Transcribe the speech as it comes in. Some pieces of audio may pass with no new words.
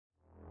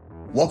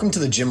Welcome to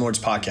the Gym Lords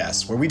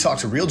Podcast, where we talk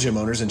to real gym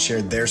owners and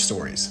share their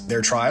stories,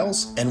 their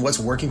trials, and what's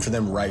working for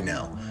them right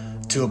now.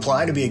 To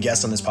apply to be a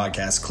guest on this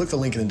podcast, click the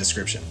link in the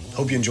description.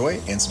 Hope you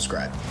enjoy and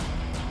subscribe.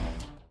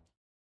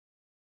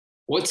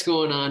 What's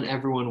going on,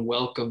 everyone?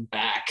 Welcome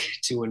back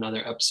to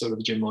another episode of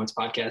the Gym Lords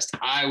Podcast.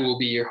 I will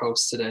be your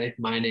host today.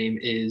 My name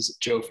is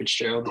Joe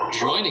Fitzgerald.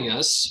 Joining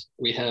us,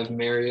 we have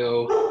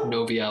Mario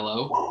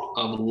Novello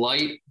of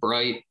Light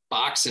Bright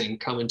Boxing,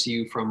 coming to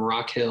you from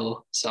Rock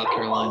Hill, South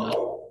Carolina.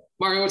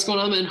 Mario, what's going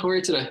on, man? How are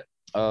you today?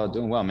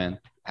 Doing well, man.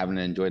 Having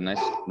enjoyed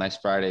nice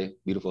Friday,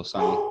 beautiful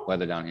sunny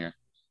weather down here.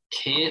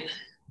 Can't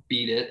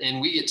beat it.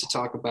 And we get to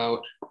talk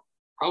about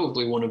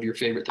probably one of your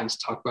favorite things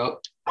to talk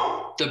about,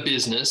 the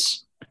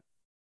business.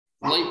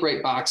 Light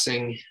Bright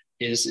Boxing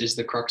is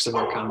the crux of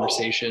our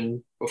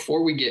conversation.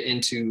 Before we get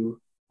into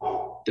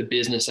the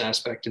business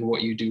aspect and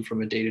what you do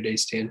from a day-to-day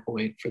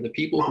standpoint, for the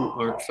people who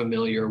aren't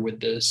familiar with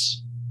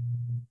this,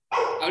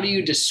 how do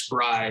you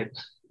describe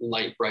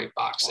Light Bright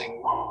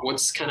Boxing?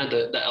 What's kind of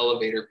the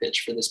elevator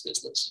pitch for this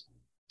business?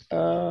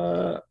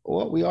 Well,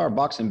 we are a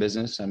boxing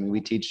business. I mean,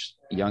 we teach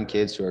young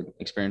kids who are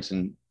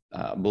experiencing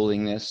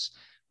bullying this.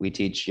 We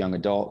teach young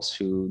adults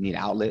who need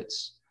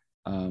outlets.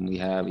 We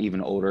have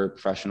even older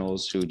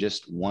professionals who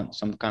just want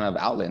some kind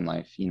of outlet in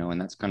life, and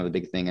that's kind of the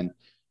big thing. And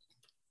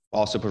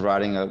also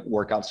providing a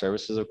workout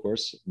services, of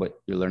course, but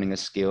you're learning a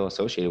skill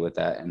associated with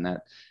that. And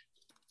that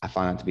I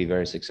find that to be a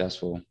very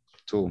successful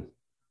tool.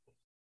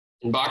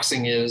 And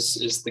boxing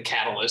is the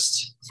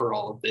catalyst for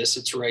all of this.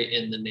 It's right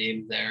in the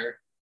name there.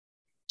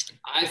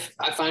 I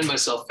find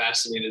myself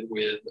fascinated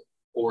with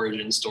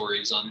origin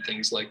stories on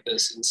things like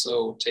this. And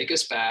so take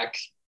us back,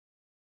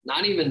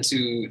 not even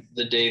to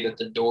the day that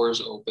the doors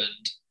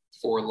opened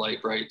for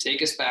Light Bright.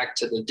 Take us back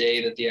to the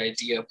day that the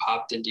idea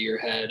popped into your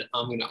head,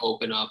 I'm going to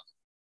open up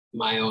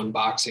my own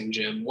boxing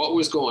gym. What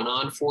was going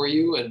on for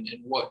you, and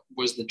what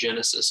was the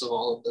genesis of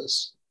all of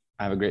this?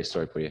 I have a great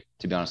story for you,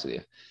 to be honest with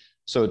you.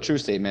 So true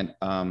statement.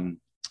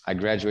 I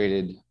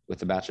graduated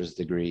with a bachelor's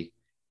degree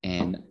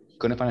and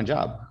couldn't find a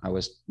job. I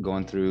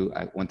went through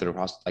the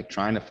process, like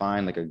trying to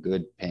find like a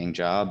good paying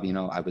job.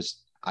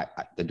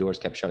 The doors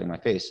kept shutting in my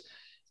face.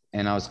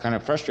 And I was kind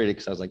of frustrated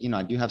because I was like,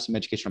 I do have some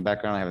educational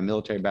background. I have a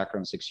military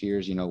background, 6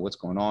 years, what's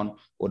going on?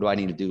 What do I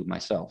need to do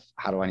myself?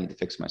 How do I need to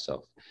fix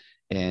myself?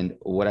 And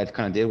what I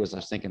kind of did was I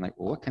was thinking like,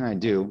 well, what can I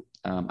do?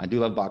 I do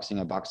love boxing.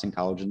 I boxed in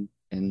college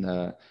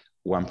in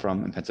where I'm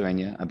from in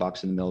Pennsylvania. I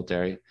boxed in the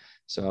military.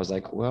 So I was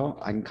like, well,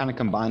 I can kind of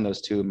combine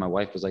those two. My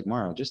wife was like,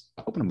 Mario, just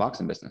open a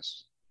boxing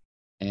business.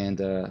 And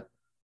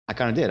I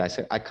kind of did.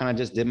 I kind of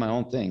just did my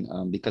own thing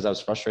because I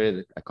was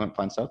frustrated. I couldn't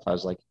find stuff. I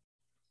was like,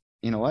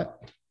 you know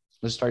what?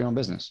 Let's start your own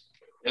business.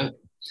 Yeah.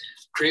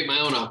 Create my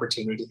own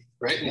opportunity,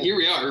 right? And here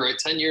we are, right?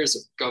 10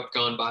 years have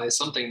gone by.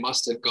 Something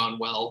must have gone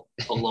well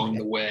along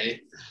the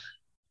way.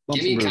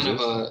 Give me kind of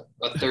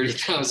a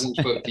 30,000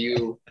 foot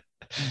view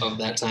of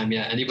that time.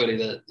 Yeah. Anybody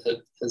that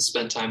has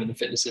spent time in the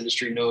fitness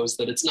industry knows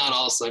that it's not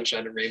all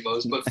sunshine and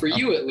rainbows, but for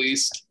you at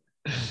least,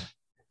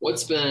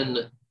 what's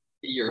been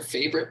your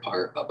favorite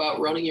part about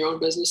running your own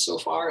business so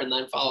far? And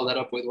then follow that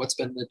up with what's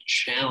been the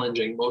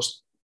challenging,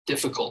 most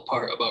difficult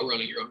part about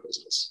running your own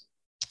business?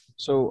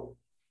 So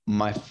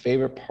my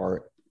favorite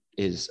part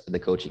is the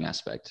coaching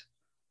aspect.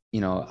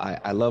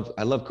 I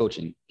love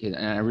coaching, and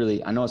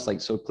I know it's like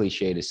so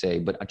cliche to say,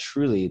 but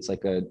truly it's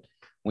like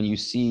when you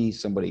see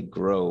somebody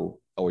grow,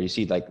 or you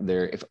see like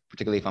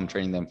particularly if I'm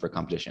training them for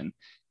competition,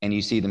 and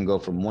you see them go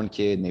from one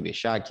kid, maybe a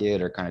shy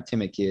kid or kind of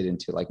timid kid,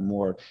 into like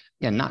more,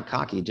 not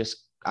cocky,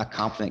 just a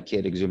confident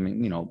kid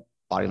exuding,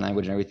 body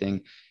language and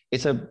everything.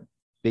 It's a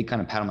big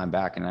kind of pat on my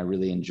back, and I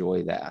really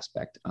enjoy that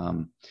aspect.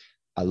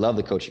 I love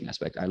the coaching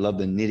aspect. I love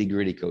the nitty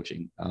gritty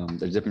coaching.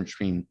 There's a difference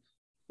between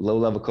low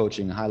level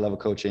coaching, high level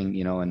coaching,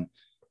 and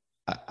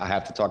I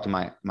have to talk to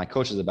my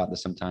coaches about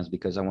this sometimes,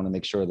 because I want to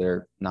make sure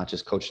they're not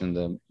just coaching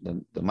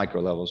the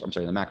micro levels.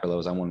 The macro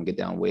levels. I want to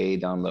get way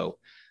down low,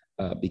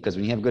 because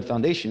when you have good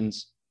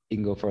foundations, you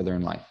can go further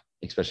in life,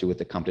 especially with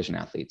the competition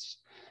athletes.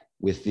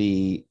 With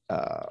the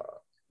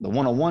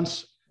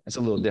one-on-ones, it's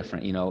a little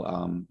different.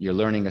 You're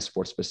learning a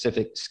sport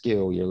specific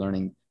skill. You're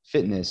learning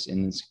fitness,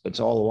 and it's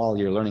all the while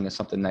you're learning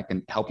something that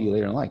can help you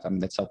later in life. I mean,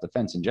 that's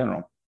self-defense in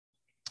general.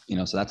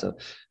 So that's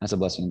a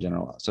blessing in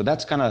general. So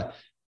that's kind of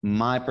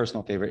my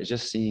personal favorite, is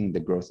just seeing the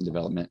growth and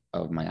development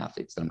of my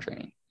athletes that I'm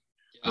training.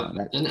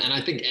 And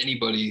I think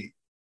anybody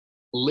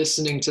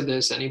listening to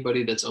this,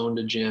 anybody that's owned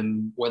a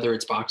gym, whether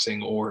it's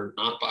boxing or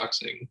not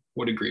boxing,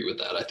 would agree with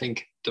that. I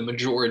think the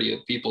majority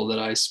of people that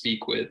I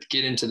speak with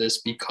get into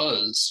this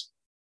because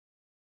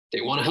they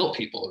want to help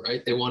people,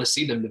 right? They want to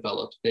see them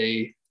develop.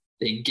 They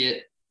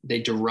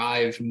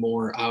derive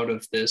more out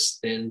of this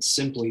than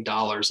simply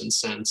dollars and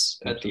cents.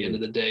 At the end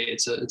of the day,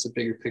 it's a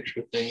bigger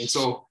picture thing. And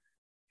so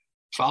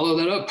follow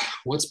that up.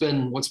 What's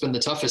been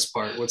the toughest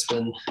part? What's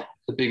been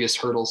the biggest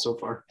hurdle so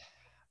far?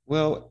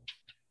 Well,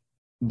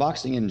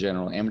 boxing in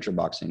general, amateur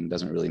boxing,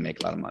 doesn't really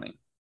make a lot of money.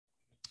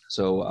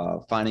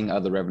 So finding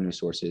other revenue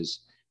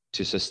sources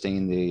to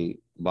sustain the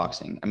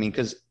boxing. I mean,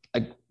 because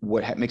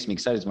what makes me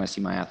excited is when I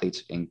see my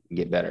athletes and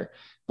get better.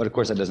 But of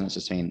course, that doesn't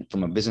sustain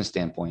from a business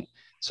standpoint.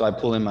 So I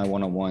pull in my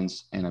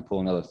one-on-ones and I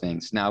pull in other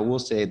things. Now, I will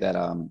say that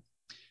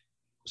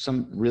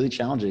some really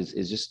challenges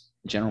is just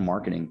general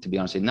marketing, to be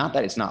honest. Not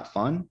that it's not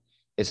fun.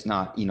 It's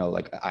not,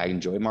 like I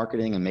enjoy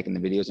marketing and making the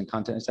videos and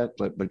content and stuff,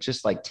 but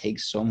just like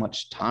takes so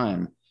much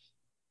time.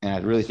 And I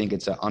really think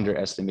it's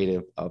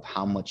underestimated of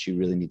how much you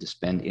really need to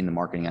spend in the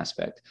marketing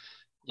aspect.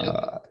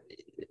 Yep.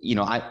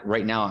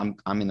 Right now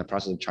I'm in the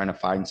process of trying to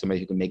find somebody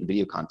who can make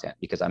video content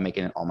because I'm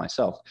making it all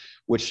myself,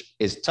 which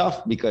is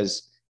tough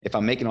because if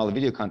I'm making all the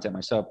video content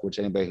myself, which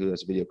anybody who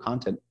is a video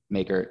content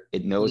maker,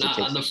 it knows not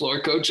it takes on the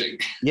floor coaching.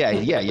 Yeah.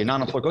 You're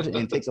not on the floor coaching.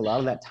 And it takes a lot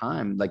of that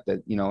time,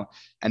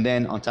 and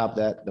then on top of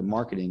that, the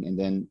marketing, and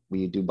then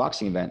we do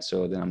boxing events.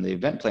 So then I'm the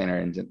event planner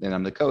and then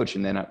I'm the coach.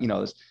 And then,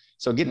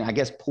 so getting, I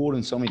guess, pulled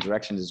in so many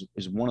directions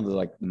is one of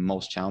the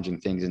most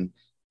challenging things, and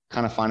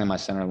kind of finding my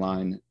center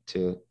line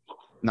to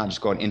not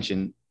just go an inch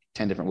in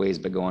 10 different ways,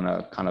 but going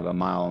a kind of a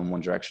mile in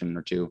one direction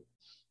or two.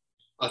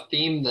 A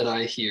theme that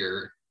I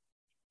hear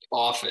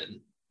often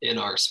in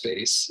our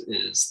space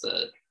is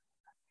that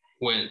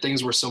when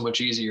things were so much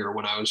easier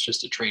when I was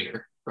just a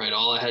trainer, right?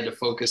 All I had to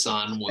focus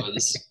on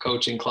was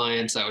coaching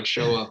clients. I would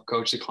show up,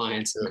 coach the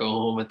clients, and go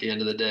home at the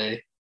end of the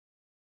day.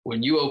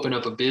 When you open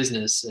up a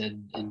business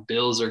and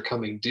bills are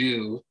coming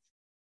due,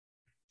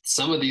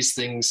 some of these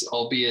things,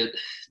 albeit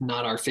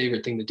not our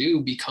favorite thing to do,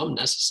 become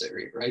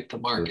necessary, right? The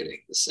marketing,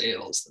 the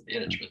sales, the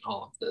management,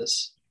 all of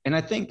this. And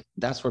I think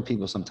that's where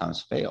people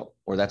sometimes fail,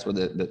 or that's where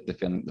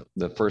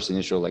the first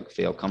initial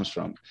fail comes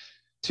from.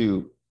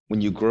 To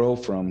when you grow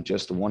from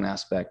just one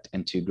aspect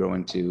and to grow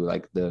into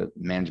the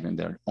management,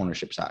 the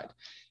ownership side,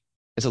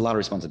 it's a lot of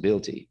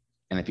responsibility.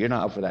 And if you're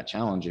not up for that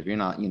challenge, if you're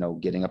not,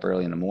 getting up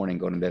early in the morning,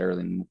 going to bed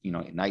early,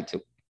 at night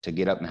to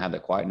get up and have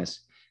that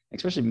quietness,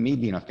 especially me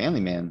being a family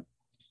man,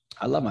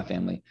 I love my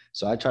family.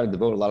 So I try to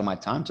devote a lot of my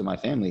time to my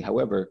family.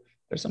 However,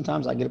 there's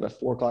sometimes I get up at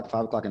 4 o'clock,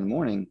 5 o'clock in the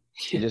morning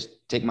and just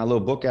take my little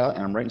book out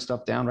and I'm writing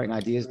stuff down, writing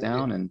ideas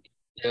down, and,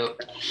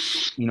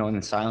 in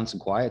the silence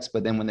and quiets.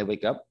 But then when they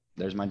wake up,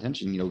 there's my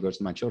attention, goes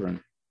to my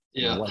children.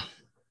 Yeah.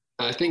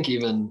 I think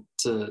even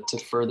to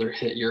further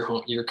hit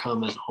your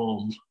comment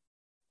home,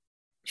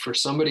 for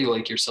somebody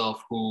like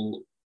yourself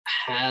who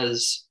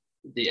has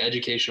the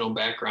educational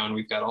background,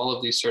 we've got all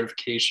of these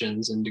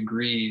certifications and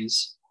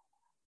degrees,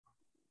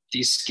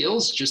 these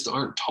skills just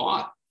aren't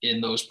taught in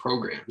those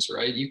programs,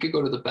 right? You could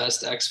go to the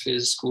best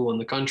ex-phys school in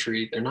the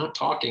country. They're not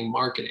talking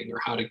marketing or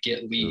how to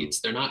get leads.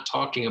 They're not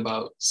talking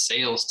about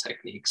sales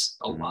techniques.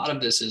 A lot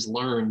of this is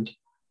learned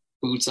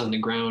boots on the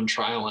ground,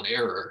 trial and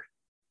error.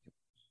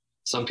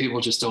 Some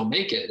people just don't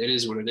make it. It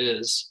is what it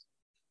is.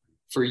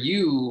 For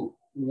you,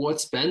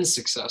 what's been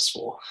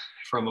successful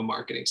from a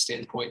marketing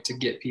standpoint to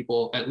get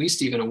people at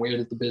least even aware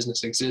that the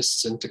business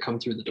exists and to come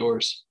through the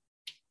doors?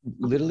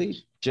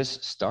 Literally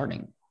just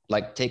starting,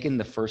 taking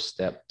the first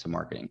step to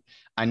marketing.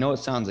 I know it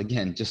sounds,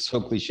 again, just so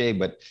cliche,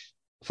 but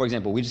for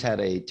example, we just had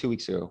 2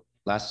 weeks ago,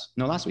 last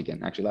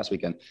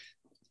weekend,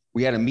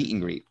 we had a meet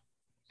and greet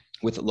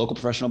with local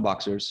professional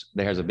boxers.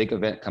 There's a big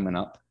event coming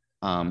up.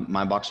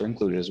 My boxer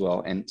included as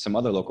well, and some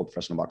other local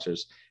professional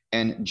boxers.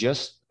 And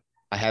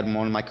I had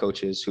one of my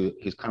coaches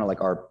who's kind of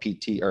like our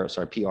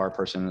PR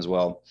person as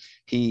well.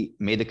 He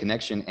made the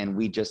connection and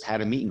we just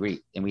had a meet and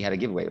greet and we had a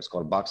giveaway. It was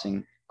called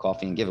Boxing,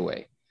 Coffee, and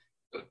Giveaway.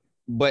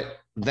 But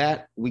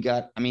that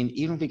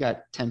even if we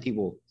got 10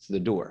 people to the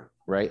door,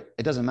 right?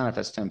 It doesn't matter if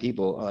that's 10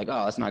 people are oh,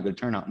 that's not a good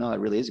turnout. No, that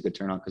really is a good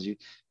turnout because even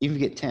if you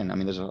get 10,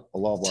 there's a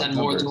law of 10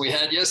 more than we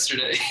had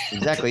yesterday.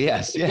 Exactly.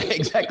 Yes. Yeah,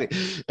 exactly.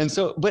 And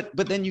so, but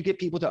then you get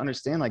people to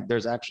understand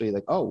there's actually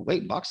oh,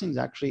 wait, boxing is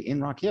actually in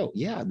Rock Hill.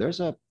 Yeah,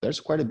 there's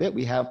quite a bit.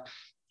 We have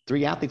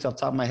 3 athletes off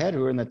the top of my head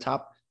who are in the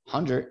top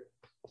 100,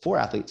 4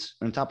 athletes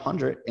in the top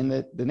 100 in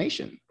the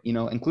nation,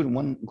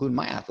 including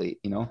my athlete,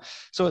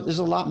 So there's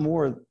a lot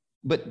more,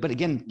 but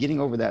again, getting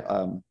over that,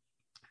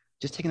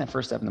 just taking that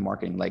first step in the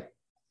marketing,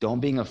 don't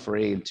being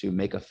afraid to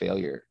make a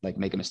failure,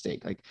 make a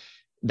mistake.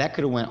 That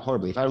could have went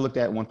horribly. If I looked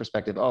at one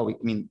perspective,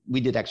 we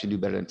did actually do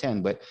better than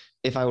 10, but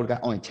if I would have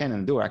got only 10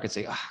 in the door, I could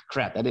say,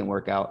 crap, that didn't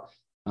work out.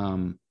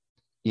 I'm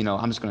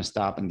just going to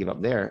stop and give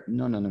up there.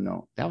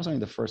 No. That was only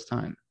the first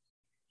time.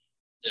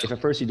 Yeah. If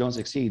at first you don't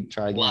succeed,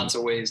 try again. Lots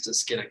of ways to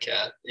skin a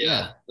cat.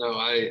 Yeah. No,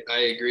 I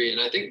agree.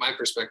 And I think my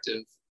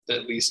perspective,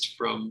 at least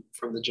from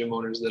the gym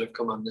owners that have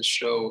come on this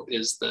show,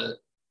 is that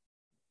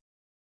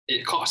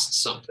it costs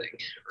something,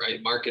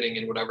 right? Marketing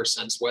in whatever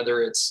sense,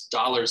 whether it's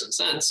dollars and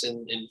cents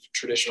in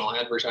traditional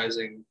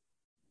advertising,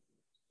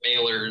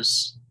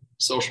 mailers,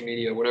 social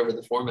media, whatever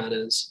the format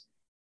is,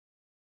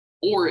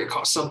 or it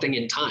costs something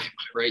in time,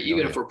 right?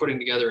 Even if we're putting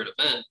together an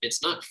event,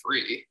 it's not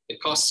free.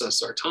 It costs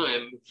us our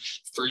time.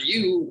 For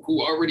you,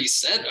 who already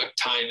said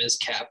time is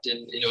capped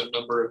in a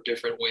number of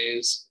different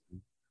ways,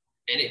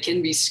 and it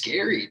can be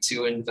scary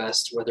to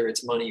invest, whether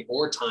it's money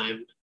or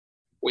time,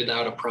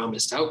 without a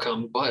promised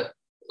outcome. But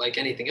like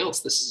anything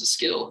else, this is a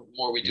skill. The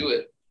more we do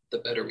it, the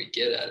better we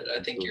get at it.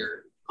 I think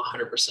you're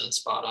 100%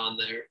 spot on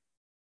there.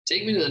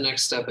 Take me to the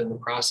next step in the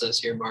process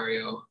here,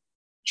 Mario.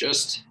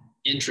 Just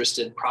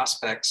interested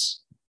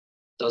prospects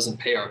doesn't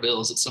pay our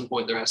bills. At some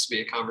point, there has to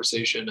be a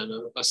conversation and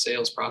a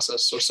sales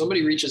process. So if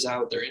somebody reaches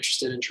out, they're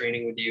interested in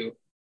training with you.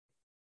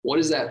 What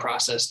does that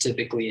process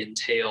typically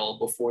entail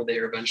before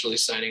they're eventually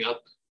signing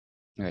up?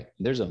 Right.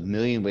 There's a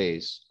million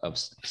ways of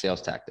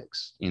sales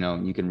tactics. You know,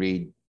 you can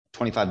read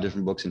 25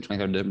 different books, and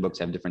 25 different books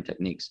have different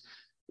techniques.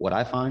 What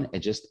I find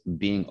is just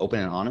being open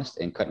and honest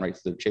and cutting right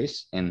to the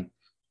chase and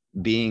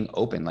being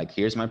open. Like,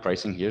 here's my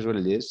pricing. Here's what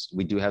it is.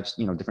 We do have,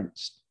 you know, different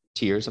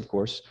tiers, of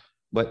course,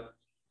 but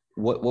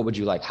what would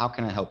you like? How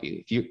can I help you?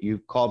 If you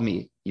called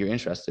me, you're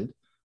interested,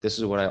 this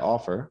is what I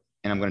offer.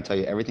 And I'm going to tell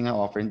you everything I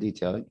offer in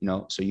detail, you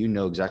know, so you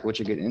know exactly what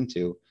you're getting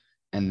into.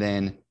 And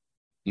then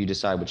you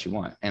decide what you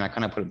want. And I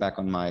kind of put it back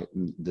on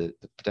the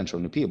potential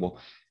new people.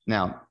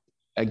 Now,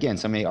 again,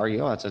 some may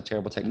argue, oh, that's a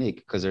terrible technique,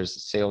 because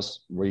there's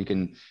sales where you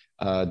can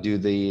do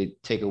the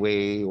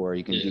takeaway, or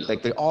you can do,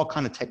 like, there are all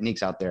kind of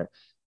techniques out there.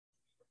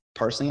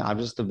 Personally, I'm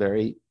just a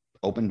very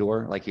open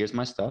door. Like, here's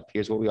my stuff.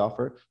 Here's what we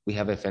offer. We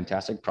have a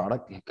fantastic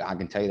product. I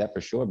can tell you that for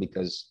sure,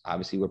 because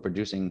obviously we're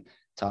producing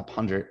top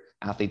 100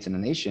 athletes in the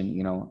nation,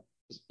 you know,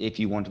 if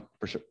you want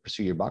to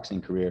pursue your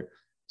boxing career.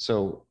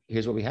 So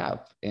here's what we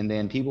have. And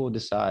then people will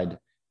decide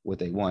what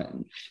they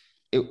want.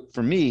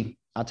 For me,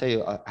 I'll tell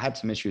you, I had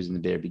some issues in the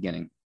very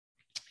beginning.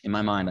 In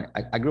my mind,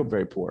 I grew up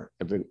very poor,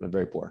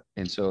 very poor.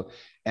 And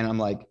I'm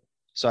like,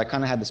 so I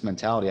kind of had this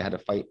mentality. I had to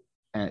fight,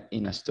 and,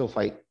 you know, still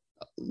fight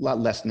a lot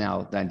less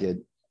now than I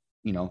did,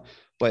 you know,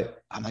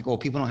 but I'm like, well,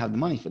 people don't have the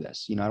money for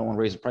this. You know, I don't want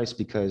to raise the price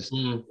because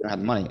they don't have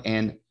the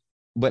money.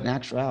 But in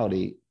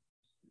actuality,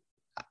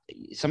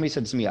 somebody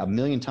said to me a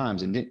million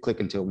times and didn't click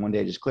until one day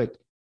it just clicked.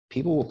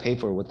 People will pay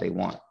for what they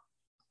want.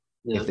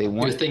 Yeah. If they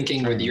want, you're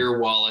thinking with your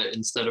wallet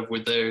instead of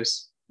with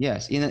theirs.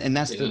 Yes. And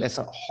that's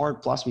a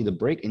hard philosophy to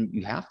break. And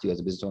you have to, as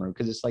a business owner,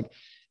 because it's like,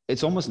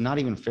 it's almost not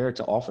even fair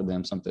to offer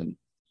them something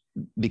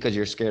because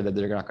you're scared that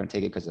they're not going to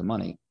take it because of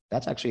money.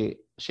 That's actually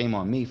shame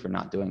on me for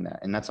not doing that.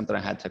 And that's something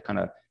I had to kind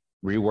of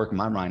rework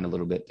my mind a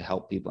little bit to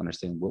help people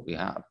understand what we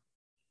have.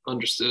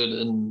 Understood.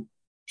 And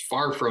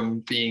far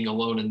from being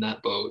alone in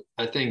that boat,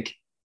 I think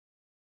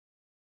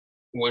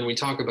when we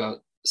talk about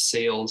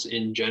sales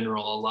in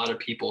general, a lot of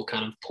people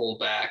kind of pull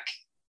back.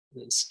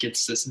 It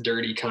gets this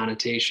dirty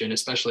connotation,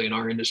 especially in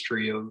our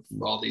industry, of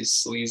all these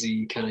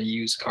sleazy kind of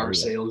used car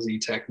salesy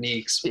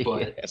techniques.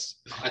 But yes.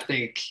 I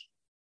think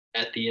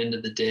at the end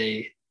of the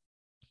day,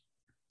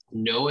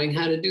 knowing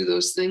how to do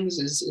those things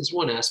is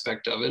one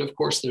aspect of it. Of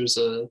course, there's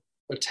a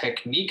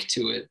technique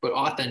to it, but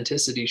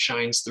authenticity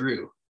shines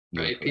through,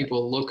 right?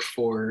 People look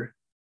for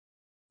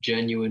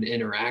genuine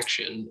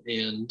interaction,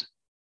 and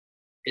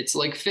it's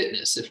like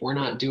fitness. If we're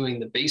not doing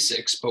the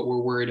basics, but we're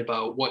worried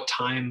about what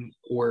time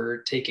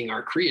we're taking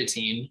our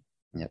creatine,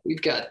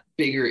 we've got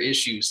bigger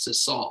issues to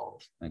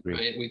solve,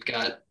 right? We've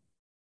got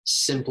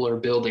simpler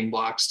building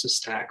blocks to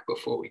stack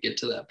before we get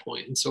to that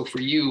point. And so for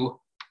you,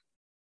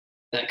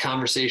 that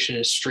conversation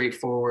is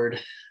straightforward.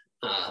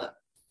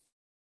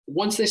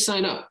 Once they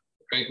sign up,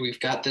 right, we've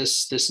got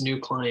this new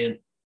client.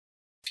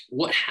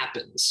 What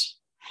happens,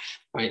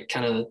 right?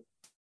 Kind of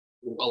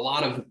a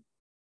lot of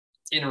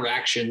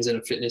interactions in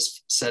a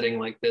fitness setting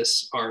like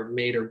this are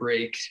made or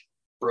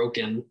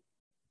broken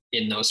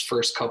in those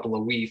first couple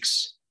of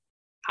weeks.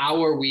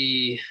 How are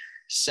we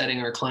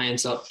setting our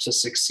clients up to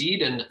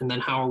succeed? And then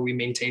how are we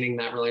maintaining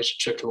that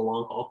relationship to the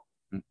long haul?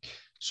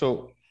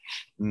 So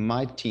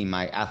my team,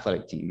 my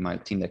athletic team, my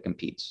team that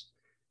competes,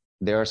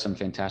 there are some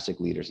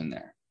fantastic leaders in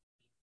there.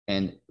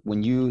 And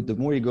the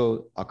more you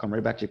go, I'll come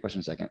right back to your question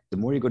in a second. The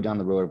more you go down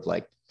the road of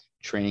like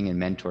training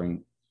and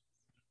mentoring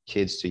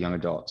kids to young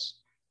adults,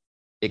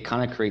 it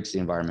kind of creates the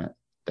environment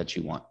that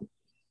you want.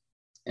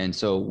 And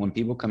so when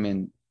people come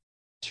in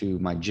to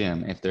my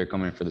gym, if they're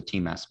coming for the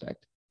team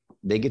aspect,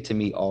 they get to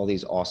meet all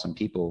these awesome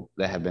people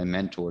that have been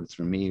mentored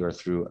through me or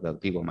through the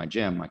people in my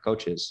gym, my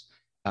coaches.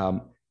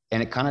 And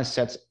it kind of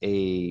sets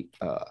a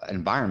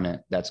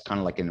environment that's kind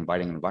of like an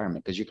inviting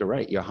environment, because you're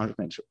right. You're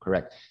 100%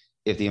 correct.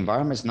 If the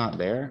environment's not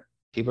there,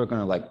 people are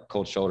going to like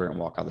cold shoulder and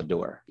walk out the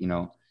door, you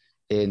know?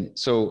 And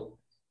so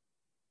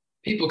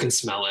people can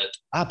smell it.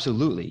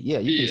 Absolutely. Yeah.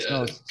 You can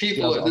smell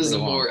people. This is a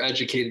more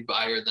educated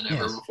buyer than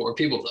ever before.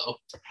 People know.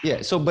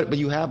 Yeah. So, but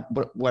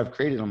what I've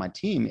created on my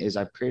team is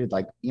I've created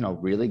like, you know,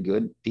 really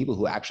good people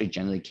who actually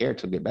genuinely care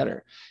to get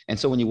better. And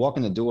so when you walk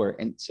in the door,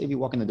 and say if you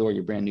walk in the door,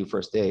 you're brand new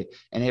first day,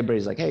 and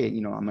everybody's like, hey,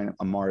 you know,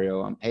 I'm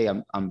Mario.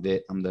 I'm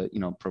Vit. I'm the,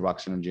 you know, pro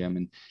boxer in the gym,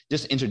 and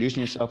just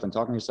introducing yourself and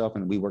talking to yourself,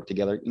 and we work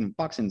together. You know,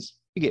 boxing's,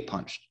 you get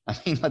punched. I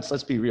mean,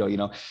 let's be real, you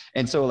know?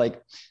 And so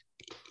like,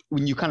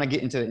 when you kind of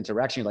get into the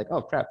interaction, you're like,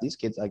 oh crap, these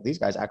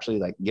guys actually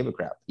like give a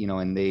crap, you know,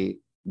 and they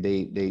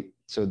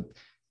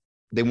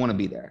want to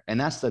be there.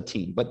 And that's the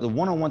team. But the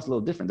one-on-one's a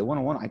little different. The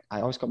one-on-one, I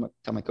always tell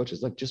my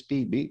coaches, look, just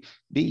be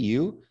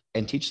you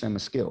and teach them a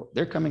skill.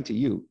 They're coming to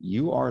you.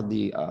 You are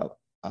the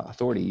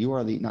authority. You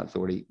are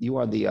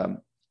the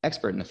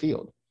expert in the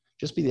field.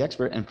 Just be the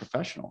expert and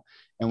professional.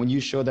 And when you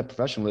show that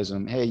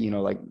professionalism, hey, you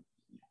know, like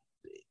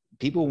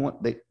people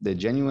want the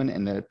genuine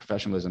and the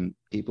professionalism.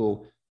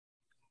 People,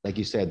 like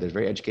you said, they're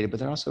very educated, but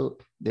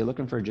they're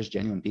looking for just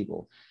genuine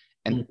people.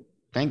 And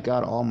thank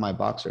God all my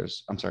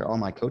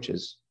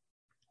coaches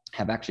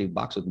have actually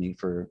boxed with me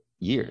for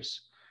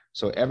years.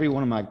 So every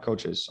one of my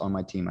coaches on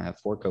my team, I have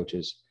 4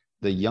 coaches.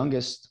 The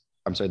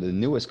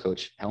newest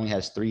coach only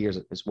has 3 years,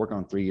 is working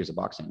on 3 years of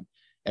boxing.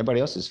 Everybody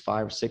else is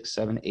 5, 6,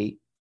 7, 8,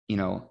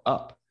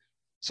 up.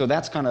 So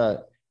that's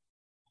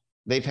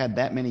they've had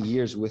that many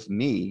years with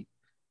me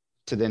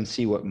to then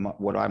see what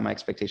my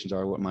expectations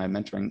are, what my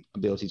mentoring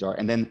abilities are.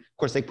 And then of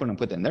course they put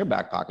that in their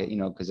back pocket,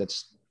 because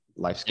that's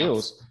life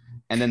skills. Yes.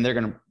 And then they're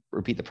going to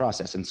repeat the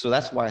process. And so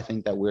that's why I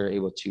think that we're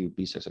able to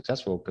be so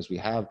successful, because we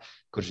have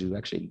coaches who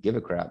actually give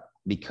a crap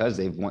because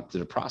they've went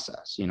through the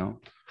process,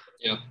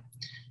 Yeah.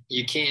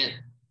 You can't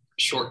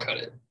shortcut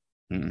it,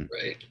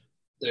 right?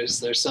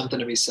 There's something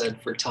to be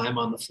said for time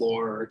on the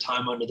floor or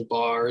time under the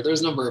bar.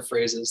 There's a number of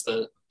phrases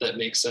that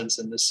make sense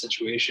in this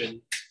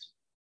situation.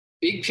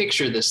 Big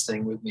picture this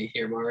thing with me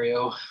here,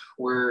 Mario.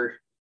 We're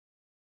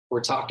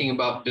talking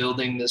about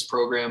building this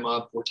program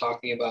up. We're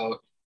talking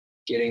about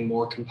getting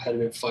more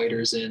competitive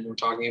fighters in. We're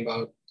talking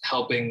about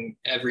helping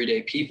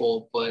everyday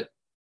people. But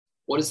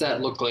what does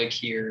that look like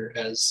here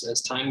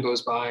as time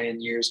goes by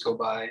and years go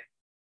by?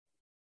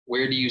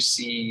 Where do you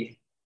see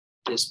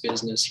this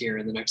business here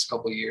in the next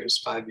couple of years,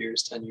 5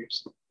 years, 10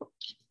 years?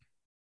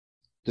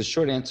 The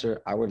short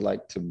answer, I would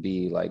like to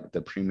be like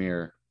the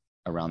premier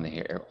around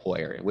the whole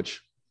area,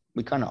 which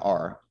we kind of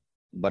are,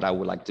 but I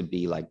would like to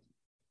be like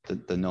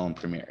the known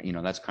premier.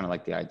 That's kind of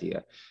like the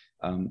idea.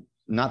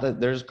 Not that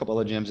there's a couple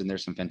of gyms and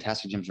there's some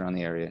fantastic gyms around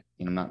the area,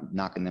 I'm not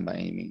knocking them by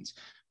any means,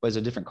 but it's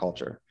a different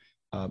culture.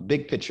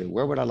 Big picture,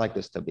 where would I like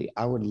this to be?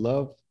 I would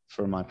love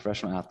for my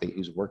professional athlete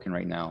who's working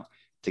right now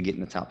to get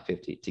in the top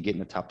 50, to get in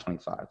the top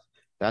 25.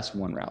 That's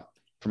one route.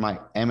 For my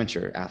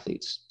amateur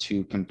athletes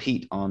to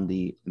compete on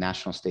the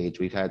national stage.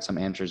 We've had some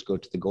amateurs go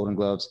to the Golden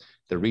Gloves,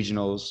 the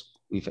regionals.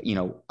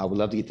 I would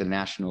love to get to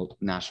the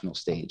national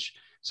stage.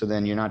 So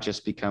then you're not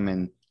just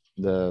becoming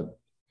the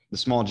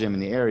small gym in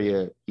the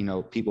area,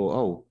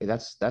 people,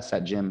 that's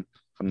that gym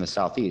from the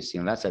Southeast,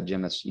 that's that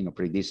gym that's,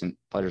 pretty decent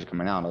fighters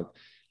coming out of.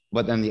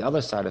 But then the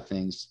other side of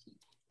things,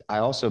 I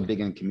also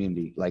big in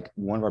community. Like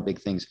one of our big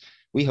things,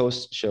 we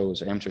host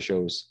shows, amateur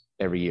shows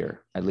every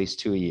year, at least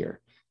 2 a year.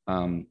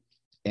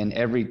 And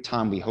every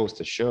time we host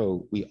a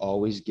show, we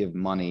always give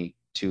money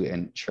to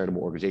a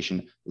charitable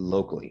organization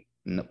locally.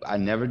 I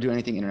never do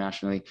anything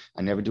internationally.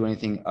 I never do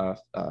anything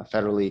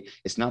federally.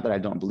 It's not that I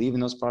don't believe in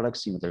those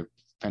products. They're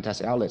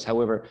fantastic outlets.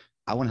 However,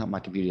 I want to help my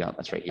community out.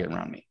 That's right here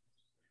around me.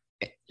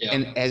 Yeah.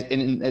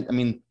 And I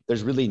mean,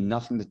 there's really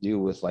nothing to do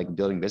with like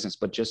building business,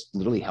 but just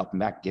literally helping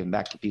back, giving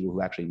back to people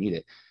who actually need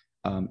it.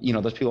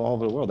 There's people all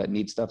over the world that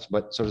need stuff,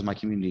 but so does my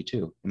community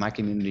too. My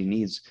community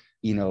needs,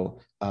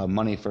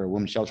 money for a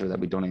women's shelter that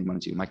we donate money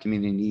to. My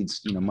community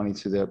needs, money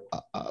to the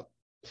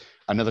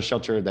another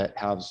shelter that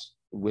has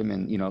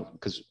women,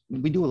 because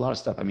we do a lot of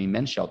stuff. I mean,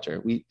 men's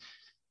shelter.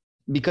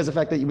 Because the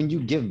fact that when you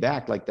give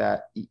back like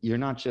that, you're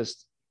not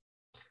just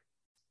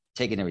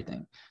taking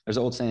everything. There's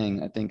an old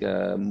saying, I think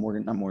not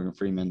Morgan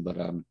Freeman, but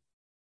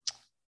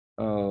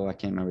I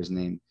can't remember his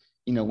name.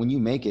 When you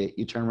make it,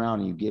 you turn around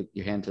and you give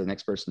your hand to the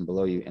next person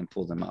below you and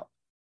pull them up.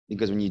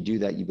 Because when you do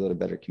that, you build a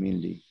better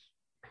community.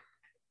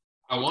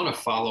 I want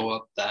to follow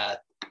up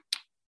that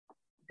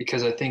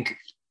because I think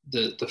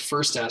the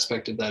first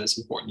aspect of that is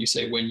important. You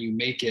say when you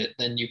make it,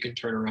 then you can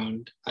turn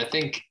around. I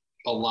think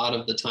a lot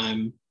of the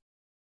time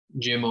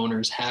gym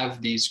owners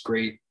have these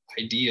great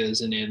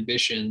ideas and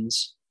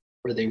ambitions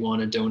where they want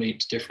to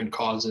donate to different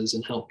causes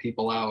and help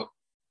people out.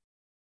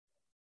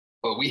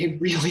 But we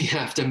really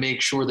have to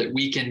make sure that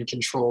we can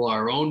control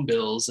our own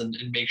bills and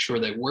make sure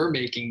that we're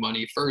making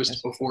money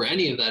first before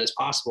any of that is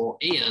possible.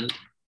 And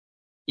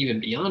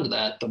even beyond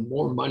that, the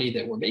more money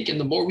that we're making,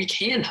 the more we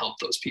can help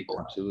those people.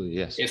 Absolutely,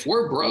 yes. If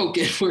we're broke,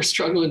 if we're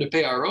struggling to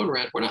pay our own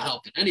rent, we're not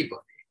helping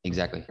anybody.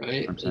 Exactly.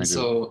 Right. And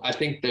so I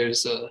think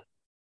there's a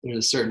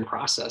certain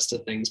process to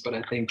things, but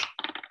I think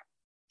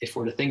if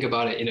we're to think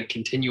about it in a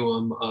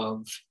continuum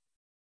of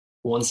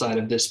one side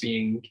of this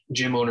being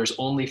gym owners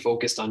only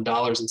focused on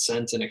dollars and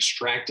cents and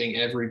extracting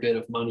every bit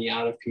of money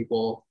out of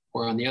people,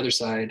 or on the other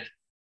side,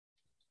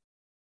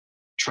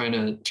 trying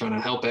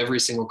to help every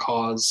single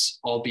cause,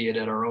 albeit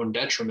at our own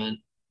detriment.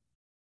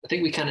 I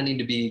think we kind of need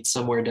to be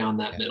somewhere down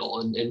that middle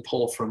and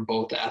pull from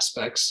both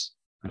aspects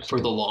for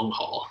the long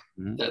haul,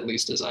 at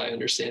least as I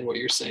understand what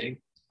you're saying.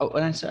 Oh,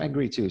 and I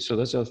agree too. So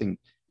that's the other thing.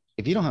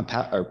 If you don't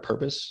have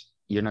purpose,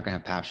 you're not going to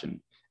have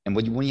passion. And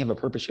when you have a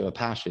purpose, you have a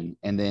passion.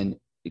 And then,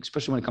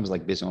 especially when it comes to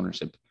like business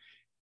ownership,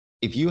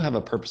 if you have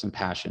a purpose and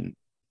passion,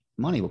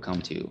 money will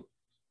come to you.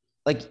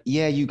 Like,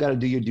 yeah, you got to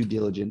do your due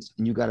diligence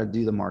and you got to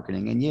do the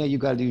marketing, and yeah, you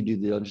got to do your due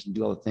diligence and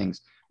do all the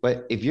things.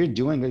 But if you're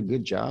doing a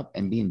good job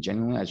and being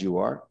genuine as you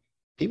are,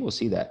 people will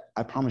see that.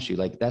 I promise you.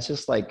 Like, that's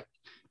just like,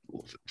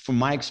 from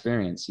my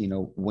experience,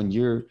 when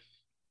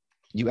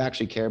you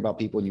actually care about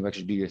people and you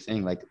actually do your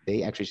thing, like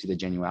they actually see the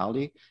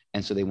genuality.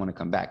 And so they want to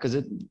come back. Cause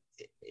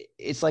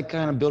it's like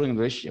kind of building a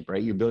relationship,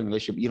 right? You're building a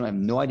relationship. You don't have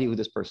no idea who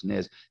this person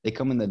is. They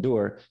come in the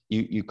door,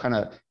 you kind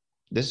of,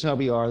 this is how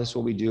we are, this is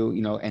what we do,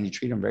 and you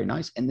treat them very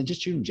nice, and then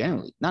just treat them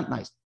generally. Not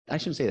nice. I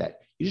shouldn't say that.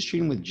 You just treat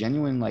them with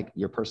genuine, like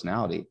your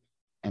personality,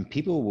 and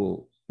people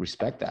will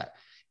respect that.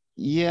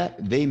 Yeah,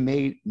 they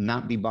may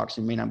not be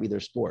boxing, may not be their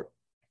sport.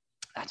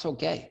 That's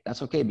okay.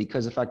 That's okay,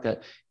 because the fact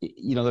that,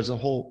 there's a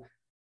whole,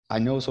 I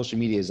know social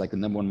media is like the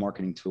number one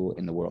marketing tool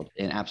in the world,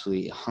 and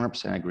absolutely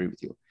 100% I agree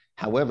with you.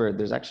 However,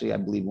 there's actually, I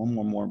believe, one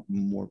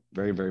more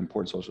very, very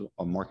important social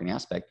marketing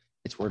aspect.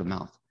 It's word of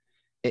mouth.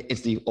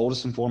 It's the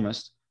oldest and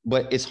foremost,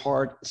 but it's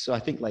hard. So I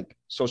think like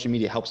social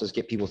media helps us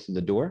get people through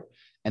the door.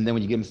 And then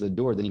when you get them to the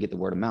door, then you get the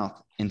word of mouth.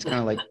 And it's kind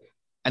of like,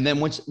 and then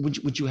once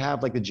you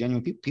have like the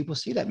genuine people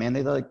see that, man,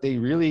 they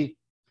really,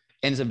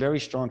 and it's a very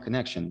strong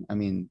connection. I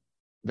mean,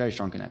 very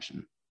strong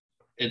connection.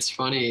 It's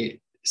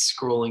funny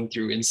scrolling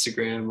through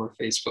Instagram or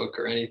Facebook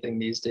or anything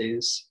these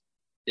days.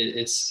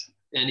 It's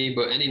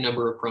any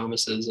number of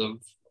promises of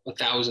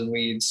 1,000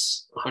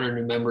 leads, 100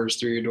 new members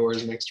through your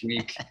doors next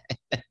week.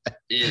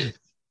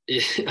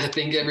 I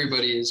think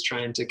everybody is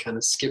trying to kind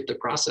of skip the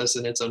process,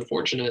 and it's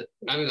unfortunate.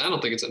 I mean, I don't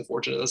think it's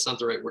unfortunate. That's not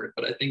the right word,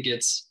 but I think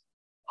it's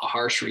a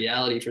harsh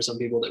reality for some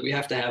people that we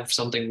have to have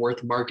something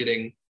worth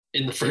marketing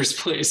in the first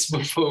place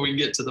before we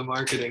get to the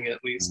marketing,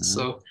 at least. Mm-hmm.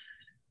 So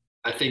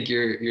I think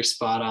you're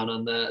spot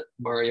on that,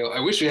 Mario. I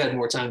wish we had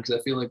more time, because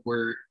I feel like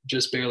we're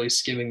just barely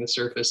skimming the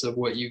surface of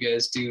what you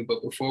guys do.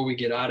 But before we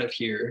get out of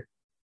here,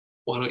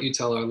 why don't you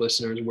tell our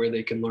listeners where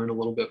they can learn a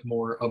little bit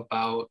more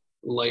about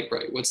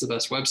Lightbright? What's the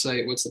best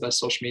website? What's the best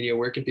social media?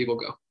 Where can people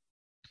go?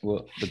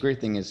 Well, the great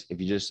thing is if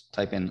you just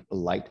type in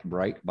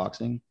Lightbright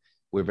Boxing,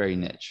 we're very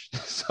niche.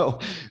 So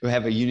we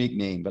have a unique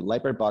name, but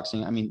Lightbright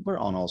Boxing, I mean, we're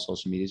on all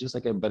social media, just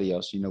like everybody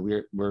else.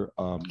 We're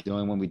the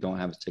only one we don't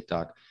have is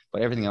TikTok,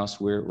 but everything else,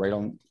 we're right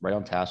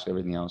on task with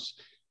everything else.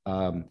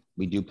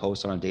 We do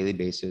post on a daily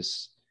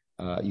basis.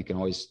 You can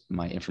always,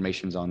 my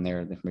information's on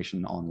there, the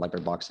information on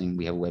Lightbright Boxing.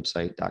 We have a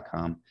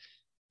website.com.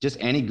 Just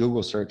any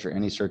Google search or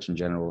any search in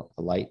general,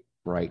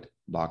 Lightbright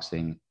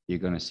Boxing, you're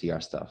going to see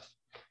our stuff.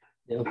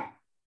 Yep.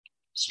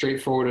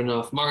 Straightforward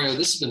enough. Mario,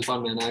 this has been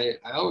fun, man.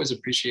 I always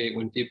appreciate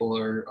when people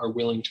are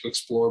willing to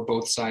explore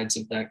both sides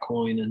of that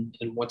coin,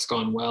 and what's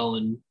gone well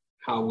and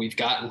how we've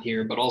gotten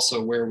here, but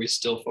also where we're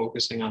still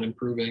focusing on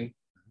improving.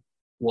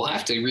 We'll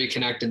have to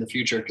reconnect in the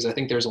future, because I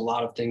think there's a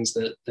lot of things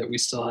that we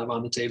still have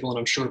on the table, and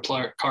I'm sure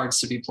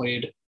cards to be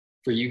played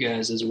for you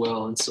guys as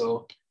well. And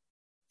so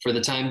for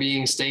the time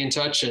being, stay in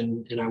touch,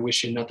 and I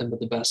wish you nothing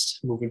but the best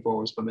moving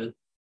forwards, my man.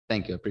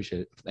 Thank you. I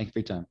appreciate it. Thank you for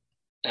your time.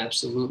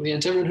 Absolutely.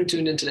 And to everyone who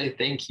tuned in today,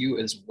 thank you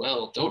as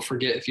well. Don't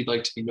forget, if you'd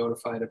like to be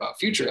notified about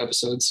future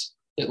episodes,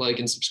 hit like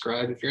and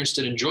subscribe. If you're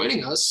interested in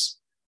joining us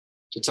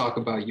to talk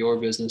about your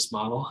business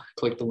model,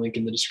 click the link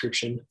in the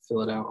description,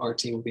 fill it out. Our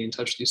team will be in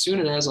touch with you soon.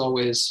 And as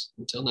always,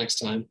 until next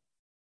time,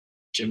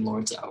 Jim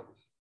Lawrence out.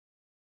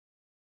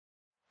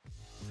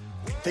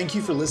 Thank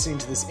you for listening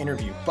to this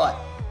interview, but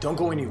don't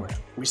go anywhere.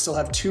 We still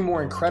have 2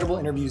 more incredible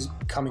interviews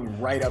coming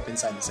right up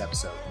inside this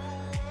episode.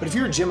 But if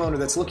you're a gym owner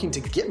that's looking to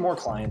get more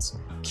clients,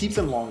 keep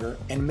them longer,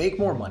 and make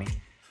more money,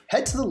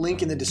 head to the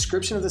link in the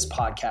description of this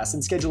podcast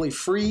and schedule a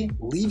free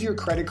leave your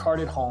credit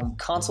card at home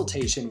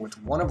consultation with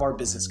one of our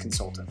business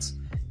consultants.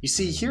 You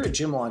see, here at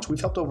Gym Launch, we've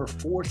helped over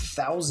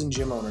 4,000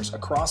 gym owners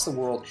across the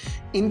world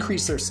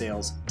increase their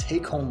sales,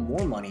 take home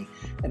more money,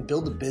 and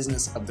build the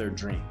business of their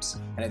dreams.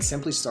 And it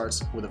simply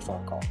starts with a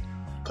phone call.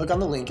 Click on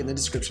the link in the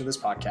description of this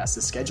podcast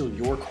to schedule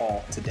your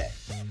call today.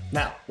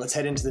 Now, let's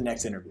head into the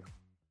next interview.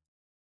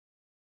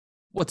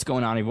 What's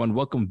going on, everyone?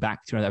 Welcome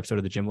back to another episode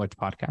of the Gym Lords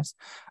podcast.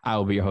 I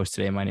will be your host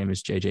today. My name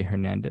is JJ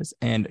Hernandez,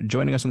 and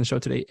joining us on the show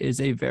today is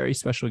a very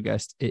special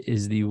guest. It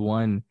is the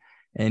one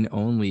and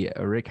only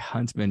Rick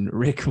Huntsman.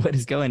 Rick, what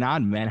is going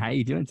on, man? How are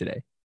you doing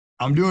today?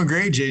 I'm doing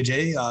great,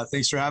 JJ.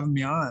 Thanks for having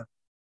me on.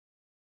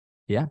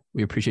 Yeah,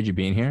 we appreciate you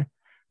being here.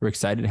 We're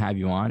excited to have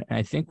you on, and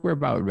I think we're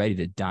about ready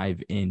to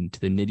dive into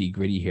the nitty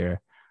gritty here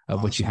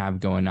of what you have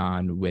going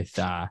on with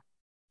the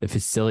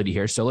facility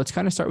here. So let's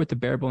kind of start with the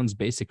bare bones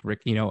basic.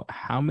 Rick,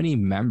 how many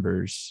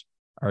members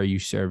are you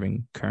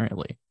serving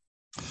currently?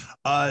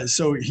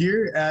 So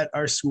here at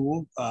our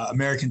school,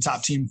 American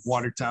Top Team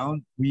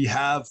Watertown, we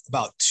have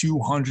about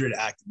 200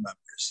 active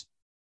members.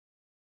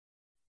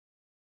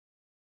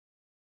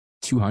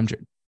 200.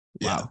 Wow.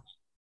 Yeah.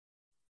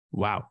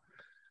 Wow.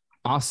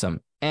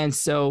 Awesome. And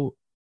so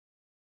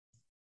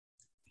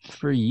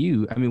for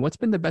you, I mean, what's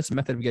been the best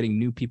method of getting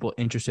new people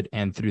interested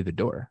and through the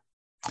door?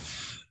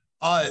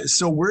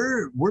 So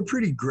we're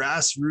pretty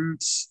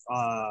grassroots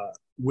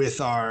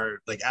with our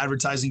like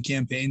advertising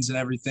campaigns and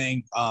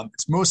everything.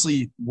 It's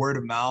mostly word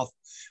of mouth.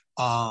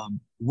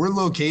 We're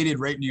located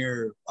right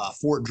near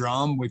Fort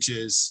Drum, which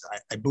is,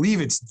 I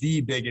believe it's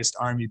the biggest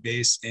Army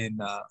base in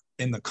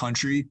the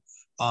country.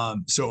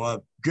 So a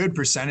good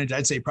percentage,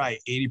 I'd say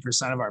probably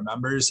 80% of our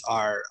members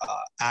are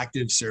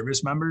active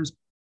service members.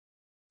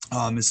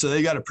 And so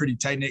they got a pretty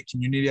tight-knit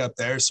community up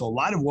there. So a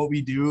lot of what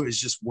we do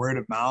is just word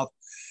of mouth.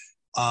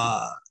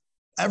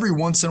 Every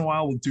once in a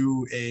while, we'll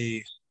do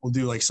a we'll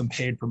do like some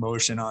paid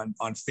promotion on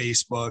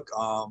Facebook.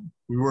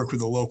 We work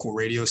with a local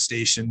radio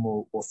station.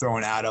 We'll throw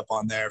an ad up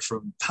on there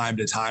from time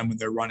to time when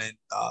they're running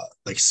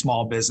like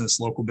small business,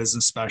 local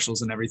business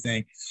specials and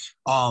everything.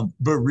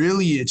 But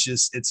really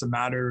it's a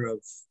matter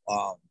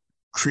of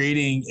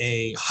creating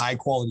a high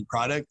quality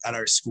product at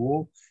our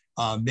school,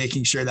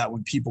 making sure that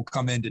when people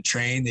come in to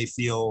train, they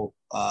feel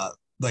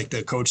like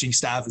the coaching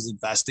staff is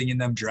investing in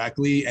them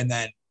directly. And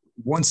then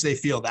once they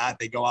feel that,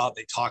 they go out,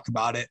 they talk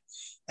about it.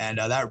 And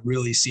that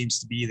really seems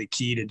to be the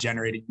key to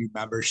generating new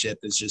membership,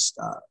 is just,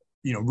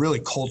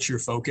 really culture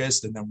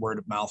focused and then word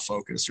of mouth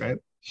focused. Right.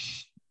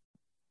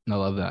 I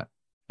love that.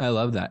 I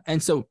love that.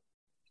 And so,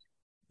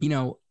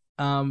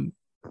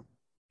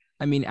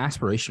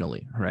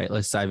 aspirationally, right?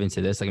 Let's dive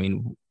into this. Like,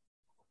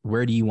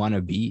 where do you want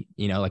to be,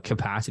 like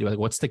capacity, like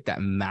what's like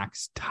that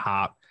max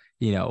top,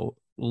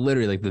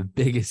 literally like the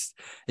biggest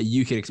that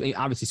you could expect.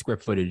 Obviously square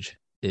footage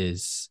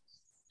is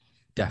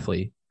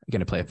definitely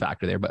going to play a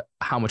factor there, but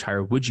how much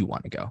higher would you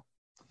want to go?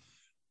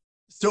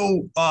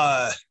 So,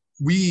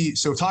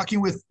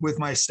 talking with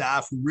my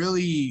staff, we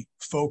really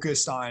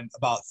focused on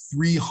about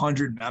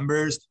 300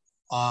 members.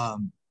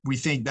 We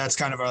think that's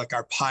kind of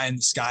our pie in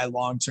the sky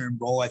long-term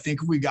goal. I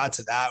think if we got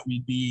to that,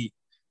 we'd be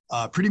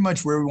pretty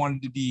much where we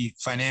wanted to be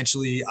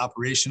financially,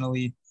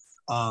 operationally.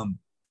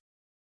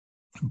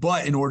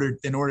 But in order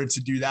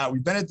to do that,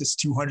 we've been at this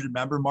 200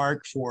 member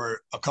mark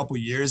for a couple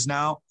of years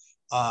now.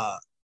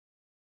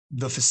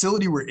 The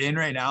facility we're in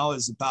right now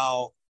is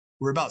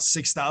we're about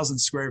 6,000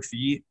 square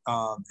feet.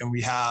 And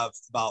we have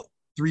about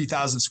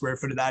 3,000 square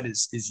foot of that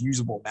is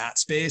usable mat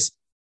space.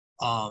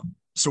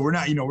 So we're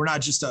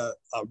not just a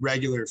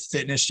regular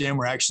fitness gym.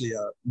 We're actually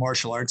a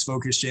martial arts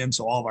focused gym.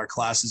 So all of our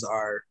classes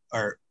are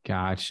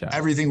gotcha.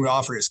 Everything we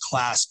offer is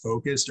class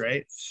focused,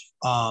 right?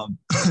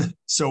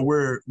 So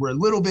we're a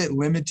little bit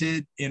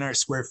limited in our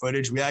square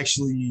footage. We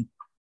actually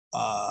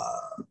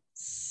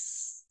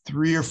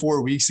 3 or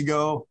 4 weeks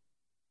ago,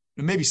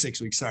 maybe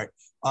 6 weeks, sorry.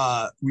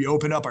 We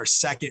opened up our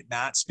second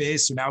mat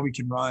space. So now we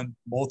can run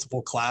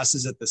multiple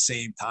classes at the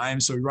same time.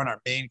 So we run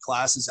our main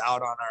classes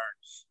out on our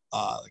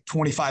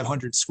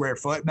 2,500 square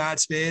foot mat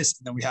space.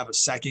 And then we have a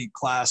second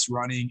class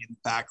running in the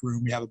back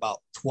room. We have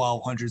about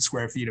 1,200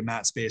 square feet of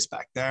mat space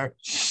back there.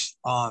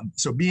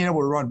 So being able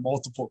to run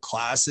multiple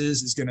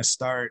classes is going to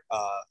start,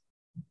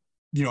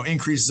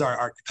 increases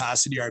our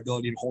capacity, our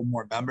ability to hold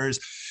more members.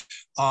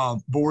 But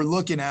we're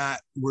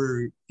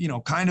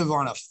kind of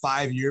on a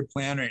 5-year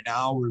plan right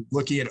now. We're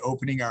looking at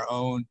opening our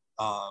own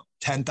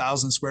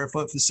 10,000 square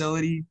foot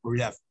facility where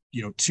we have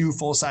 2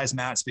 full-size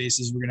mat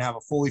spaces. We're going to have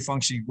a fully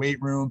functioning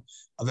weight room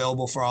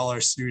available for all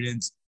our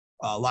students,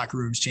 locker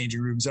rooms,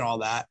 changing rooms, and all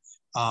that.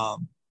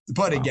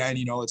 But again,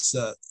 it's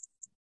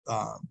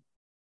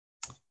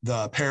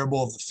the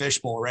parable of the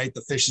fishbowl, right?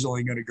 The fish is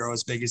only going to grow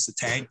as big as the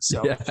tank.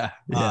 So,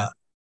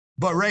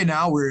 but right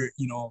now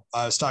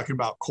I was talking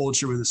about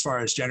culture with as far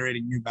as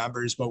generating new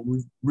members, but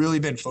we've really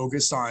been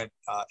focused on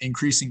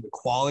increasing the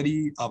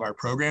quality of our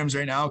programs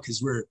right now,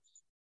 because we're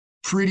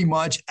pretty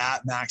much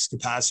at max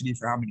capacity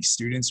for how many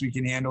students we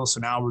can handle.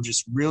 So now we're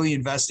just really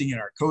investing in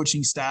our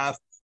coaching staff,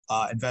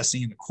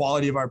 investing in the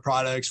quality of our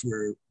products.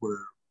 We're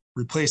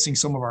replacing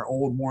some of our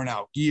old worn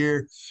out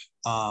gear,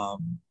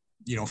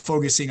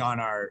 focusing on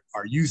our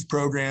youth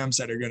programs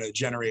that are going to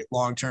generate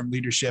long-term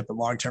leadership and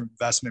long-term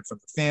investment from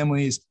the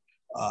families.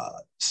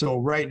 So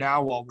right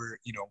now, while we're,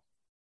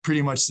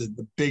 pretty much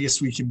the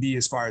biggest we can be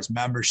as far as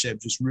membership,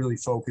 just really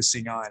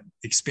focusing on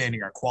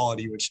expanding our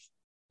quality, which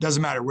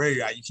doesn't matter where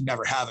you're at, you can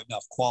never have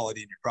enough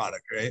quality in your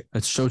product, right?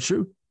 That's so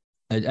true.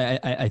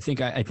 I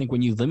think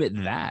when you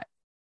limit that,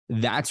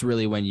 that's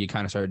really when you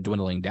kind of start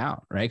dwindling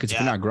down, right? Because if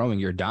you're not growing,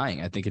 you're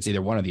dying. I think it's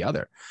either one or the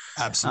other.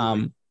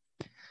 Absolutely.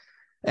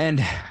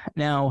 And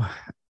now,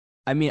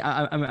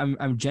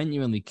 I'm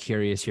genuinely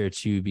curious here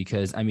too,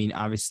 because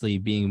obviously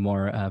being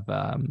more of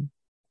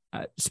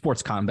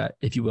sports combat,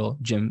 if you will,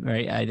 Jim,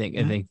 right? I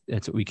think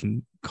that's what we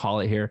can call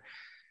it here.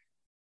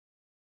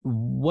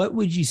 What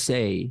would you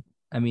say?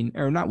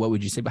 Or not what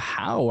would you say, but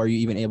how are you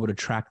even able to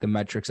track the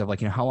metrics of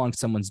how long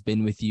someone's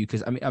been with you?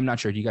 Because I'm not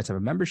sure. Do you guys have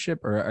a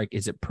membership, or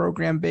is it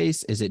program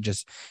based? Is it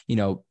just,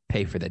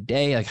 pay for the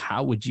day?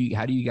 How do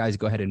you guys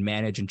go ahead and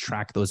manage and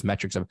track those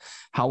metrics of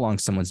how long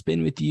someone's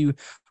been with you,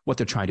 what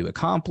they're trying to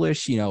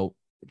accomplish,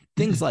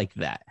 things like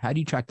that? How do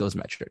you track those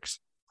metrics?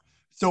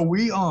 So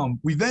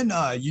we've been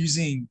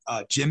using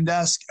Gym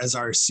Desk as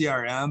our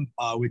CRM,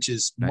 which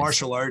is nice.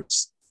 Martial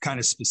arts kind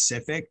of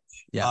specific.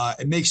 Yeah.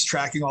 It makes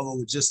tracking all the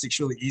logistics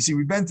really easy.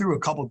 We've been through a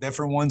couple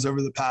different ones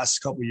over the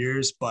past couple of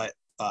years, but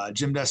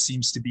Gym Desk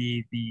seems to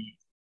be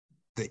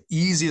the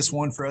easiest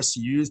one for us to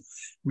use.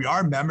 We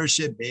are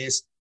membership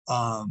based.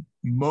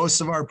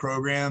 Most of our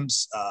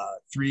programs,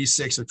 3,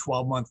 6, or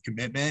 12-month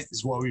commitment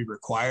is what we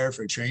require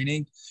for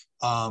training.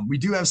 We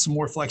do have some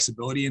more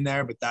flexibility in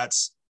there, but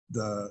that's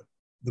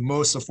the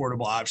most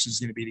affordable option is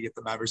going to be to get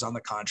the members on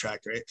the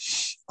contract, right?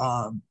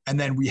 And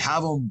then we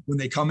have them when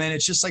they come in.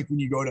 It's just like when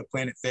you go to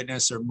Planet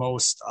Fitness or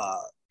most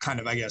kind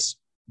of,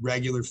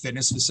 regular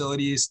fitness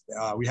facilities.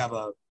 We have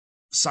a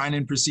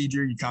sign-in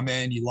procedure. You come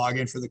in, you log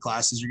in for the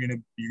classes you're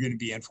gonna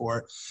be in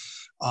for,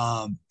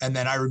 and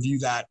then I review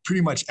that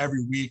pretty much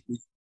every week.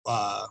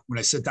 When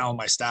I sit down with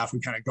my staff, we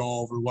kind of go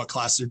over what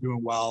classes are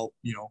doing well,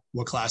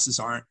 what classes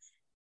aren't.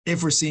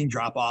 If we're seeing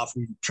drop off,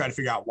 we try to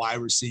figure out why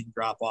we're seeing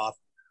drop off.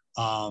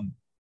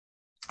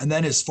 And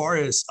then as far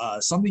as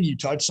something you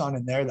touched on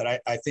in there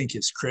that I think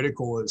is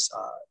critical is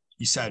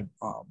you said,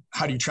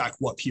 how do you track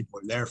what people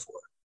are there for,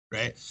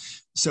 right?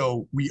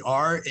 So we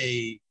are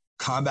a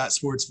combat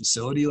sports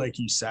facility, like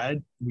you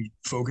said. We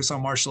focus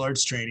on martial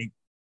arts training,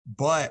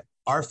 but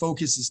our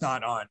focus is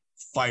not on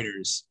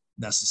fighters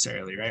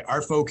necessarily, right?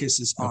 Our focus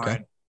is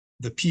on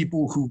the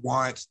people who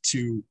want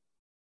to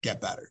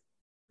get better,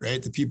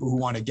 right? The people who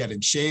want to get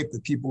in shape,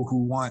 the people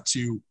who want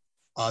to,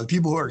 the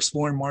people who are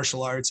exploring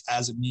martial arts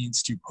as a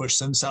means to push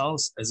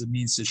themselves, as a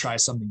means to try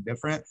something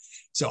different.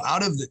 So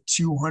out of the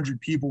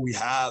 200 people we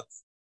have,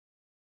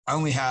 I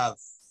only have,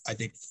 I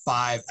think,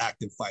 5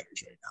 active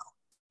fighters right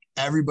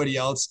now. Everybody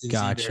else is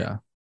either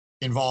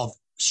involved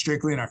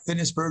strictly in our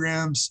fitness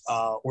programs,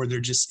 or they're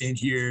just in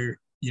here,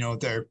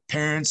 their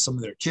parents, some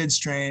of their kids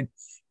train,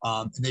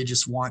 and they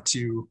just want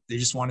to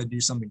do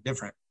something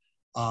different.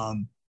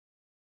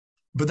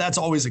 But that's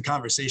always a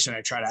conversation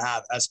I try to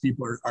have as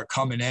people are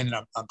coming in, and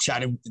I'm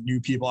chatting with the new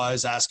people. I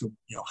always ask them,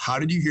 how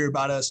did you hear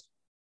about us?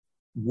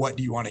 What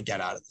do you want to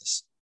get out of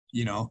this?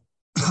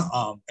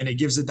 And it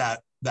gives it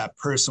that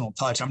personal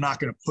touch. I'm not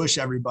going to push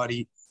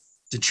everybody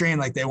to train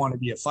like they want to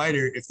be a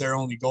fighter if their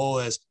only goal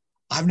is,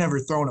 I've never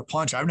thrown a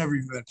punch. I've never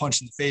even been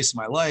punched in the face in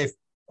my life.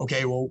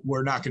 Okay, well,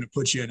 we're not going to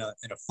put you in a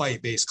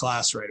fight-based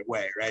class right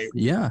away, right?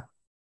 Yeah.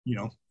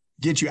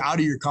 Get you out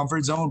of your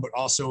comfort zone, but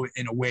also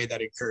in a way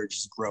that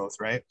encourages growth,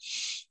 right?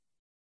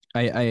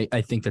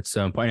 I think that's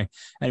so important.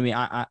 I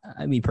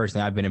mean,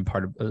 personally, I've been in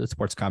part of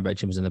sports combat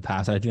gyms in the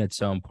past. I think that's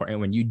so important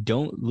when you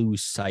don't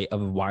lose sight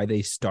of why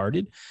they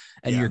started,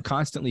 and you're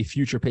constantly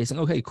future pacing.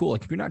 Okay, cool.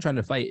 Like if you're not trying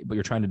to fight, but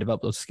you're trying to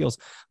develop those skills,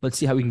 let's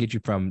see how we can get you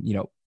from,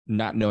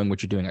 not knowing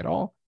what you're doing at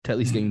all to at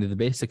least getting to the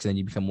basics, and then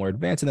you become more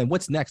advanced. And then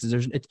what's next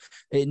is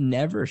it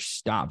never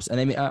stops.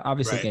 And I mean,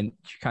 obviously, again,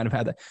 you kind of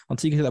had that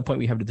until you get to that point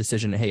where you have the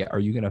decision, hey, are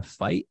you going to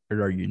fight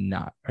or are you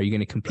not? Are you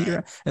going to compete?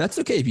 And that's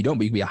okay if you don't,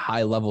 but you can be a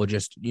high level,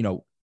 just,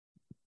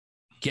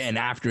 getting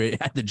after it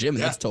at the gym.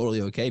 And that's totally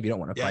okay if you don't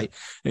want to fight.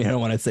 I don't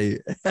want to say,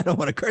 I don't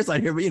want to curse out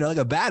here, but like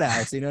a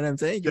badass, you know what I'm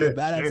saying? You're a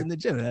badass in the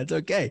gym, and that's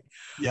okay.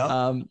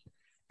 Yeah.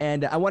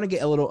 And I want to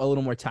get a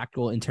little more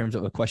tactical in terms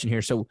of a question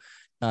here. So,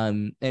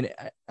 and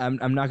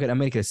I'm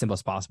make it as simple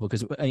as possible,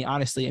 because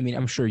honestly,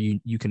 I'm sure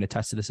you can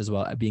attest to this as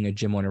well. Being a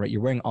gym owner, right? You're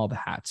wearing all the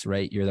hats,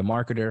 right? You're the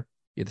marketer,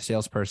 you're the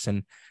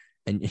salesperson,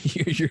 and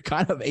you're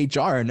kind of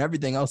HR and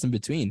everything else in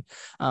between.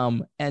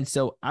 And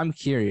so I'm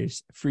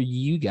curious for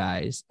you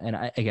guys,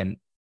 and again,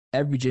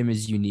 every gym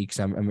is unique.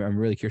 So I'm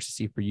really curious to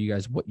see for you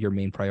guys what your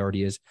main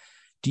priority is.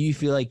 Do you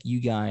feel like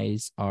you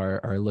guys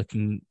are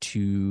looking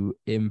to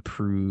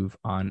improve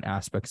on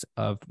aspects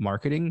of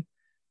marketing,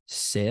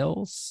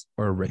 sales,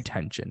 or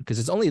retention? Because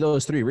it's only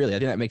those 3 really. I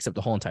think that makes up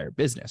the whole entire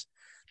business.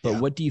 But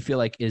what do you feel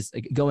like is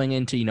going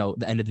into,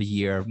 the end of the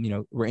year,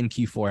 we're in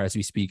Q4 as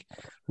we speak.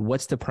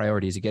 What's the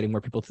priority? Is it getting more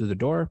people through the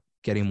door,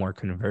 getting more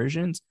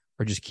conversions,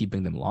 or just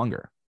keeping them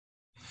longer?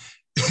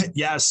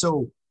 Yeah.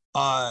 So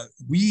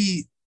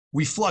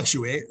we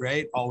fluctuate,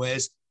 right?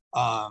 Always.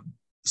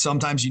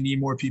 Sometimes you need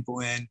more people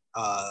in.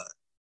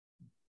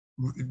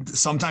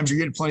 Sometimes you're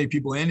getting plenty of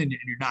people in and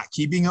you're not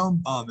keeping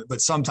them.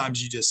 But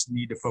sometimes you just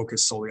need to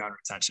focus solely on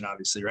retention,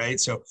 obviously, right?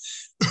 So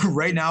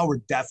right now we're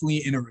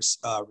definitely in a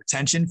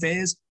retention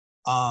phase.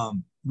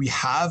 We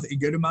have a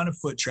good amount of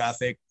foot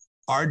traffic.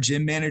 Our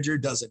gym manager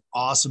does an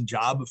awesome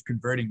job of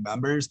converting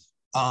members.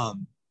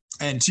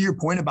 And to your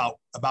point about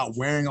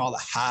wearing all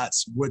the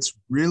hats, what's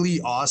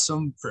really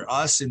awesome for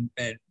us and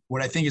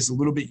what I think is a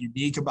little bit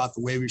unique about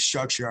the way we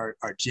structure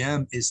our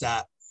gym is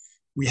that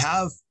we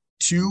have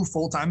 2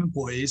 full-time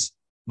employees.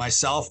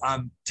 Myself,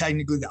 I'm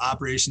technically the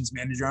operations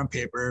manager on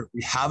paper.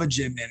 We have a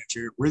gym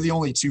manager. We're the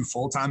only 2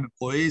 full-time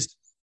employees.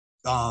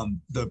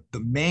 The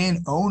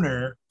main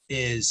owner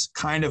is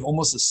kind of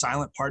almost a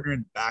silent partner in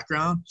the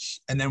background.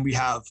 And then we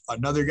have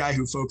another guy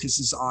who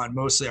focuses on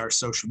mostly our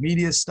social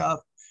media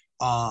stuff.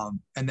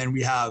 And then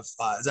we have,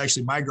 it's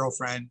actually my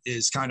girlfriend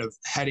is kind of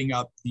heading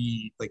up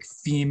the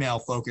female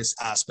focused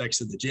aspects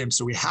of the gym.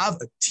 So we have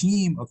a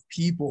team of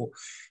people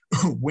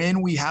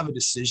when we have a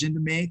decision to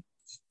make,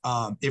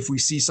 if we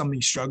see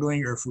something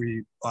struggling or if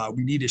we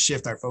need to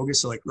shift our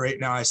focus. So like right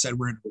now I said,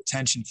 we're in a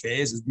retention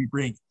phase as we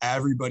bring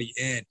everybody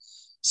in.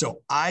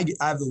 So I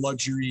have the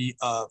luxury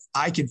of,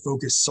 I can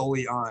focus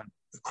solely on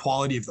the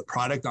quality of the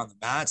product on the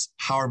mats.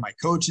 How are my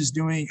coaches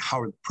doing? How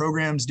are the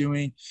programs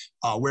doing?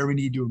 Where we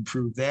need to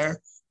improve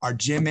there. Our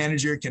gym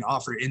manager can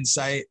offer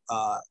insight.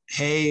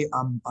 Hey,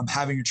 I'm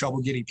having trouble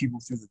getting people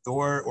through the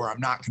door, or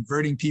I'm not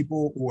converting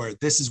people, or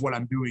this is what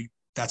I'm doing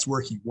that's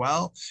working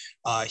well.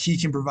 He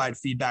can provide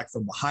feedback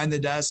from behind the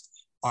desk.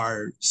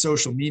 Our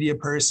social media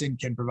person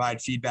can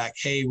provide feedback.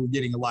 Hey, we're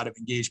getting a lot of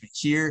engagement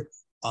here.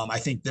 I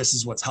think this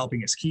is what's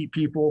helping us keep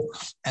people.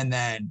 And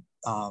then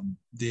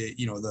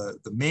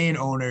the main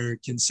owner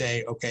can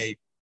say, okay,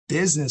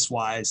 business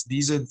wise,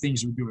 these are the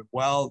things we're doing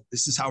well.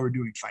 This is how we're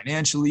doing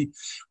financially.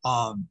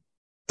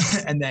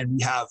 And then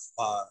we have,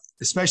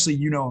 especially,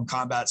 in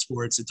combat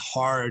sports, it's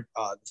hard.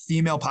 The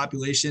female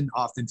population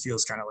often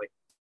feels kind of like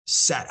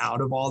set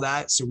out of all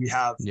that. So we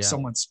have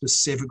someone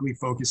specifically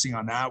focusing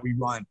on that. We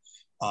run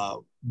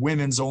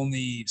women's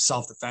only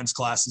self-defense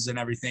classes and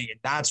everything. And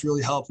that's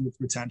really helped with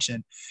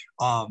retention.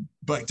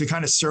 But to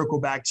kind of circle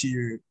back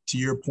to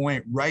your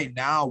point right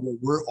now, what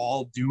we're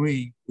all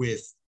doing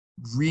with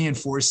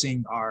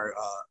reinforcing our,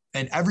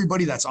 and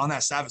everybody that's on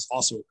that staff is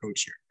also a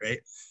coach here, right?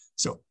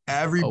 So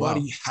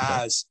everybody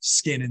has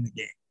skin in the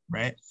game,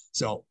 right?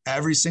 So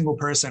every single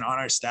person on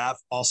our staff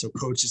also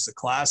coaches the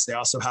class. They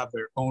also have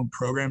their own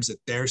programs that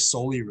they're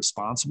solely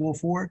responsible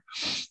for.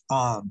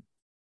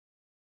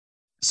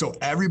 So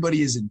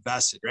everybody is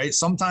invested, right?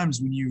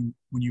 Sometimes when you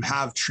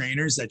have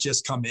trainers that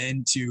just come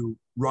in to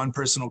run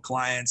personal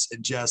clients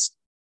and just,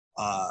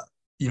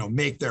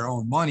 make their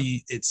own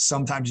money, it's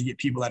sometimes you get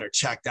people that are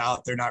checked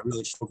out. They're not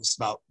really focused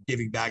about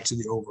giving back to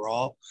the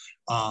overall.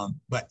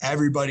 But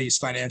everybody's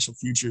financial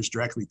future is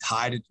directly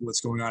tied into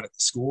what's going on at the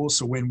school.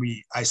 So when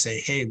I say,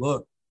 hey,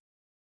 look,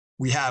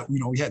 we had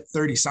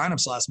 30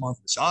 signups last month,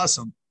 which is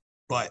awesome,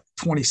 but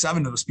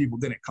 27 of those people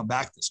didn't come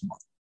back this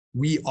month.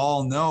 We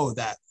all know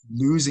that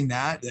losing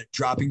that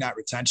dropping that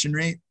retention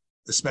rate,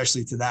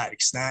 especially to that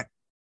extent,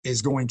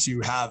 is going to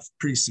have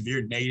pretty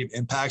severe negative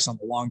impacts on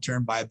the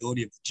long-term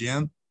viability of the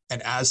gym.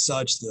 And as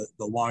such, the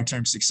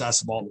long-term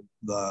success of all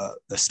the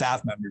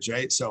staff members,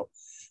 right? So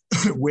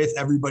with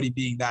everybody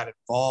being that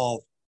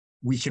involved,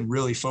 we can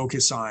really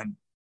focus on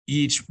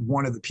each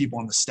one of the people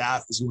on the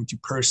staff is going to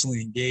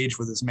personally engage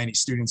with as many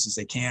students as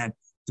they can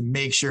to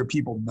make sure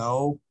people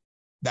know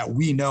that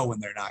we know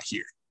when they're not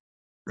here,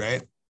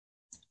 right?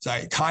 So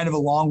kind of a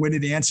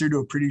long-winded answer to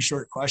a pretty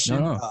short question.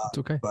 No, it's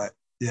okay. But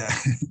yeah.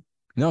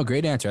 No,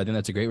 great answer. I think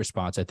that's a great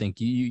response. I think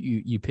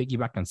you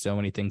piggyback on so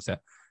many things that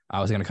I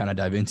was going to kind of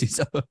dive into.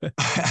 So it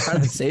kind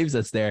of saves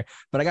us there.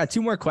 But I got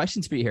two more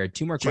questions for you here.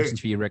 Two more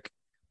questions for you, Rick.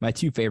 My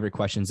two favorite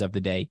questions of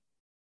the day.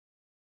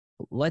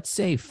 Let's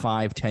say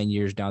 5-10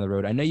 years down the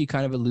road. I know you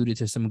kind of alluded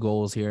to some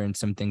goals here and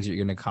some things that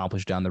you're going to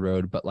accomplish down the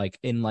road, but like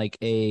in like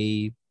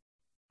a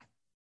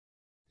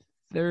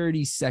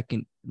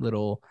 30-second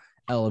little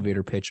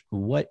elevator pitch,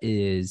 what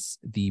is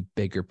the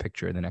bigger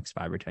picture in the next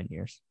 5 or 10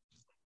 years?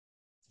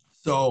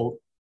 So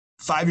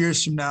 5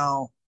 years from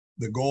now,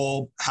 the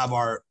goal,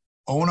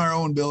 own our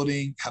own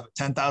building, have a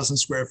 10,000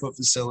 square foot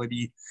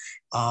facility,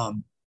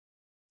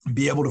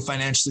 be able to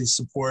financially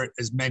support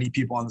as many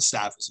people on the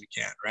staff as we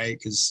can, right?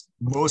 Because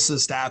most of the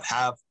staff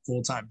have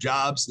full-time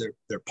jobs.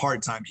 They're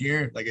part-time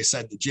here. Like I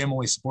said, the gym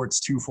only supports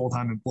 2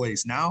 full-time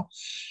employees now.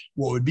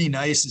 What would be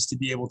nice is to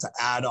be able to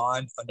add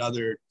on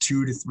another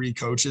 2 to 3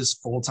 coaches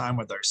full-time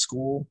with our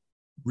school,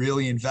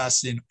 really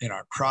invest in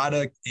our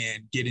product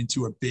and get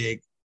into a big,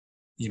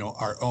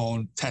 our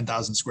own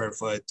 10,000 square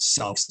foot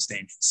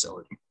self-sustained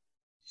facility.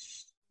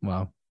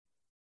 Wow.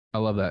 I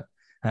love that.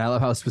 And I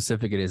love how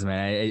specific it is,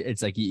 man.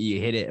 It's like you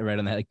hit it right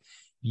on that. Like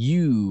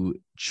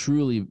you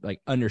truly like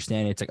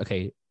understand. It's like,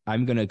 okay,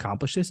 I'm going to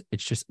accomplish this.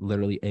 It's just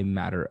literally a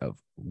matter of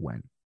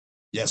when.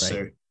 Yes, right?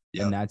 Sir.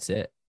 Yep. And that's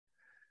it.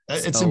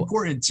 It's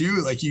important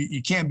too. Like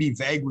you can't be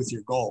vague with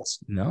your goals.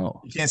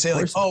 No, you can't say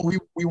like, oh,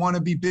 we want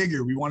to be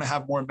bigger. We want to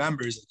have more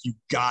members. Like you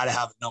got to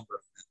have a number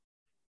of them.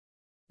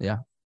 Yeah.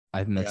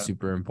 I think that's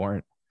super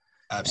important.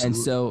 Absolutely.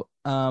 And so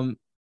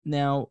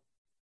now,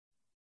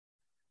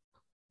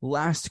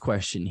 last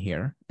question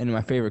here, and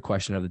my favorite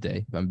question of the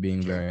day, if I'm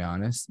being very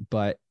honest,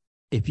 but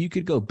if you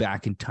could go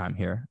back in time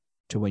here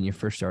to when you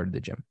first started the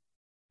gym,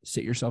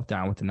 sit yourself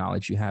down with the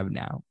knowledge you have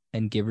now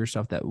and give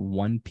yourself that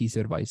one piece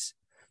of advice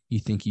you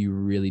think you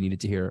really needed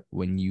to hear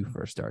when you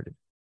first started,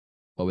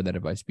 what would that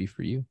advice be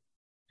for you?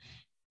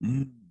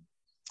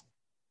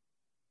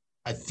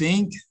 I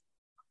think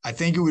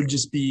it would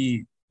just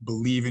be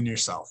believe in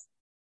yourself.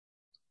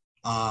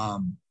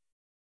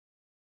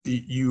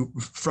 You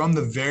from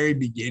the very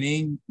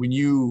beginning, when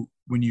you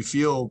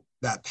feel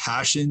that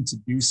passion to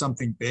do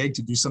something big,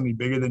 to do something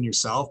bigger than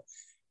yourself,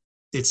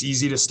 it's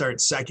easy to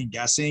start second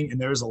guessing. And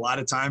there was a lot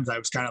of times I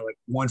was kind of like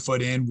 1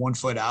 foot in, 1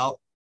 foot out.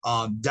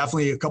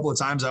 Definitely a couple of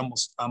times I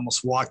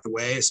almost walked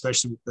away,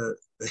 especially with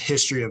the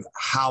history of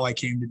how I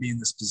came to be in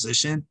this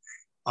position.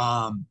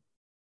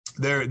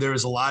 There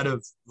was a lot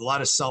of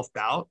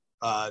self-doubt.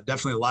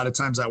 Definitely a lot of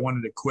times I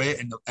wanted to quit,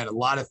 and a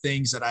lot of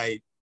things that I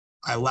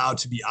allowed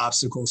to be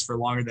obstacles for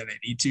longer than I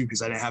need to,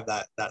 because I didn't have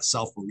that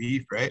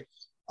self-belief, right?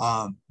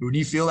 When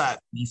you feel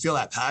that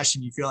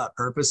passion, you feel that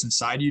purpose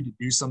inside you to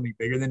do something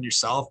bigger than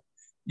yourself,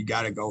 you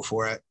got to go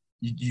for it.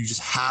 You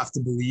just have to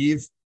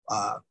believe,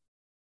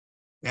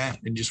 and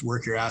just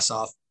work your ass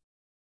off.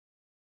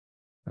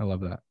 I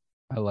love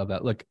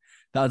that. Look,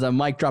 that was a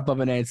mic drop of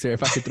an answer.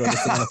 If I could throw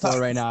this thing on the floor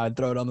right now, I'd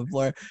throw it on the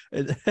floor.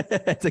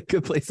 It's a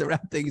good place to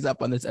wrap things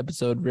up on this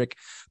episode, Rick.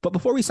 But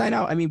before we sign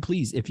out, I mean,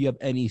 please, if you have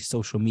any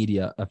social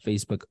media, a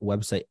Facebook,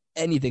 website,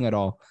 anything at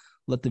all,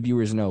 let the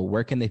viewers know,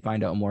 where can they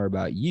find out more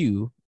about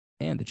you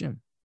and the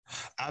gym?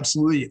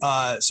 Absolutely.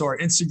 So our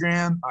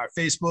Instagram, our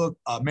Facebook,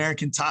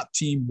 American Top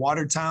Team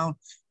Watertown,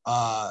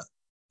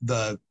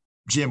 the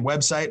gym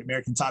website,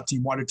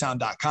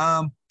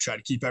 AmericanTopTeamWatertown.com. Try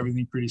to keep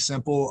everything pretty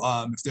simple.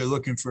 If they're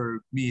looking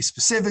for me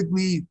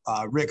specifically,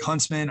 Rick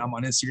Huntsman, I'm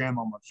on Instagram, I'm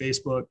on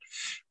Facebook.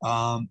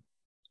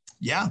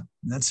 Yeah,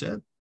 that's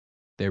it.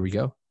 There we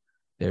go.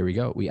 There we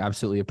go. We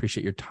absolutely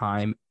appreciate your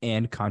time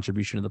and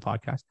contribution to the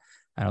podcast.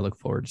 And I look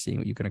forward to seeing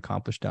what you can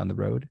accomplish down the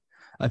road.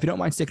 If you don't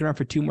mind sticking around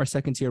for 2 more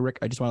seconds here, Rick,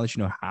 I just want to let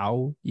you know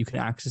how you can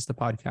access the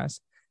podcast.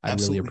 I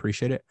really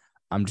appreciate it.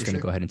 I'm just going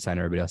to go ahead and sign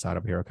everybody else out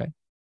over here. Okay.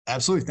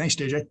 Absolutely. Thanks,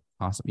 JJ.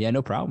 Awesome. Yeah,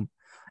 no problem.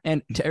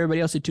 And to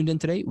everybody else who tuned in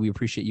today, we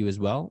appreciate you as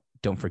well.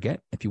 Don't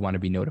forget, if you want to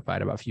be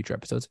notified about future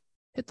episodes,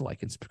 hit the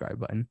like and subscribe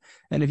button.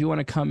 And if you want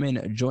to come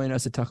in, join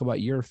us to talk about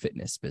your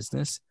fitness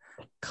business,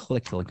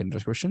 click the link in the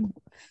description,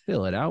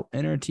 fill it out,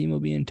 and our team will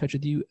be in touch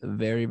with you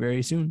very,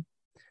 very soon.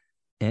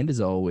 And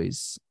as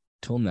always,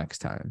 till next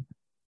time,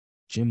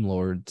 Gym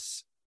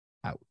Lords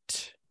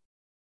out.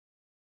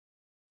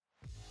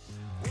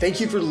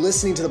 Thank you for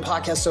listening to the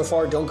podcast so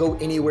far. Don't go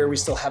anywhere. We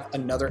still have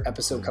another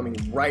episode coming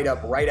right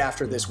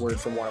after this word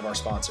from one of our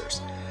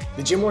sponsors.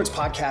 The Gym Lords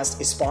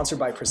podcast is sponsored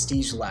by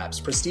Prestige Labs.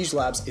 Prestige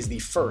Labs is the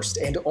first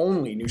and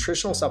only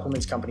nutritional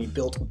supplements company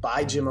built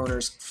by gym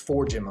owners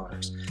for gym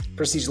owners.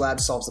 Prestige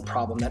Labs solves the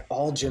problem that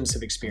all gyms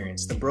have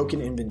experienced: the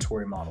broken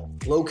inventory model,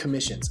 low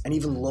commissions, and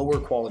even lower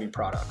quality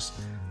products.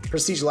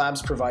 Prestige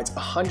Labs provides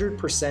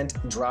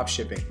 100% drop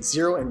shipping,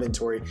 zero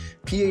inventory,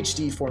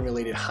 PhD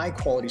formulated high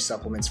quality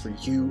supplements for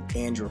you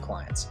and your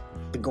clients.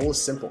 The goal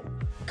is simple: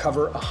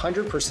 cover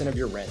 100% of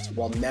your rent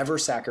while never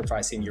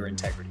sacrificing your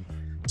integrity.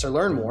 To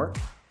learn more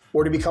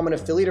or to become an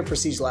affiliate of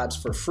Prestige Labs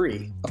for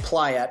free,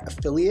 apply at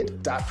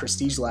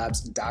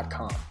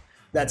affiliate.prestigelabs.com.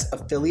 That's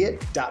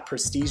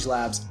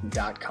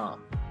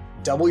affiliate.prestigelabs.com.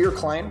 Double your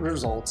client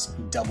results,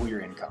 double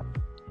your income.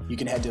 You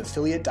can head to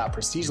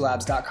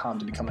affiliate.prestigelabs.com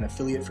to become an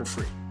affiliate for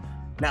free.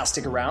 Now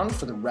stick around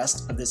for the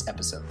rest of this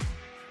episode.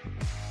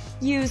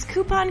 Use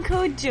coupon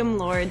code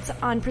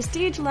GYMLORDS on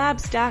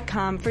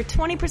prestigelabs.com for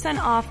 20%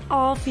 off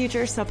all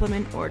future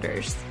supplement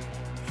orders.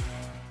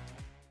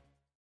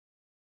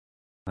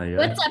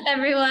 What's up,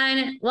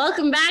 everyone?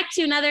 Welcome back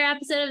to another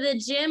episode of the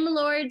Gym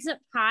Lords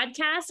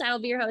podcast. I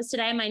will be your host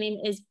today. My name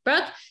is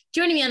Brooke.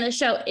 Joining me on the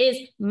show is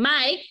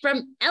Mike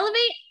from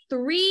Elevate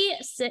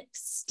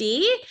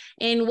 360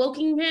 in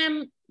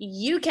Wokingham,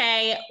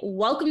 UK.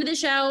 Welcome to the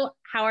show.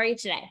 How are you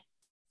today?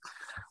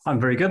 I'm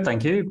very good,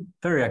 thank you.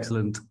 Very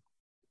excellent.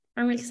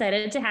 I'm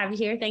excited to have you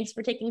here. Thanks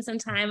for taking some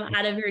time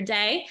out of your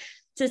day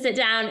to sit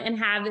down and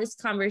have this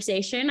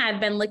conversation. I've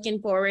been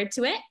looking forward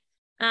to it.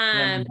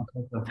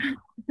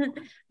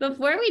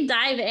 Before we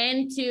dive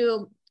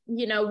into,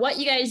 what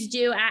you guys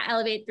do at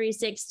Elevate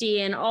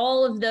 360 and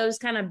all of those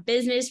kind of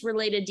business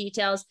related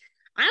details,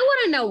 I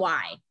want to know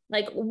why.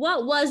 Like,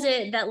 what was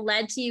it that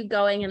led to you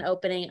going and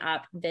opening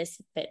up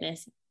this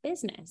fitness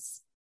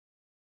business?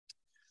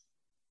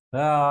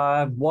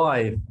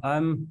 Why?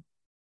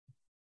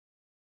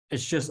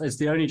 It's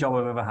the only job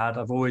I've ever had.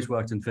 I've always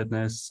worked in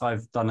fitness.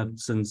 I've done it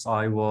since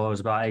I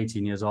was about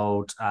 18 years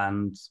old.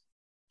 And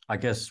I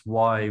guess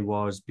why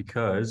was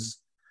because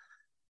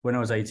when I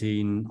was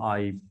 18,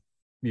 I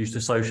used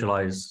to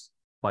socialize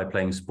by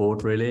playing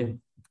sport, really.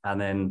 And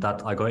then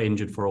I got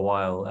injured for a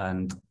while.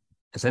 And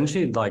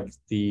essentially, like,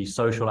 the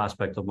social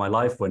aspect of my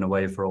life went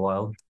away for a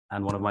while.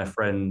 And one of my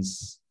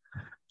friends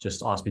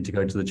just asked me to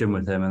go to the gym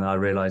with him. And I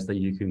realized that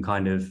you can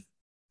kind of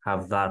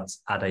have that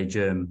at a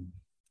gym.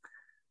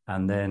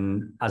 And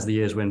then as the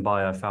years went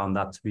by, I found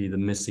that to be the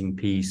missing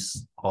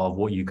piece of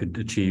what you could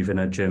achieve in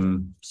a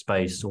gym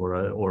space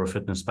or a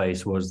fitness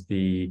space was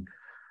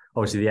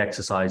obviously the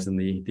exercise and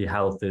the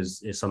health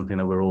is something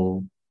that we're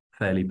all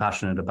fairly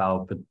passionate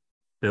about, but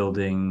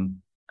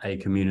building a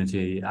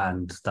community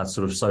and that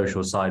sort of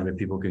social side where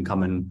people can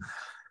come in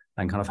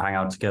and kind of hang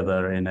out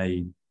together in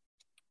a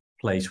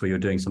place where you're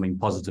doing something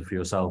positive for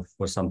yourself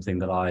was something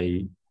that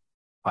I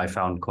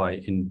found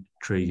quite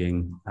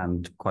intriguing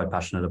and quite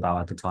passionate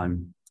about at the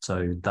time.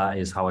 So that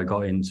is how I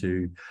got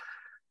into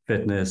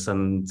fitness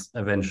and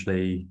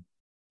eventually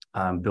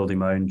building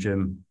my own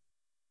gym.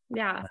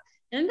 Yeah.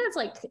 And that's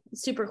like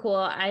super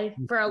cool.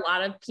 For a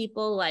lot of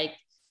people, like,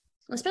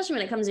 especially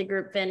when it comes to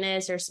group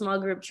fitness or small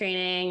group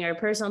training or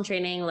personal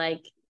training,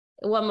 like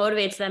what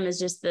motivates them is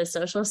just the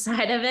social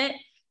side of it,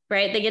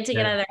 right? They get to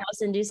get out of their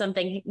house and do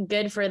something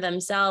good for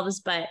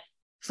themselves. But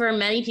for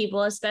many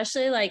people,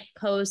 especially like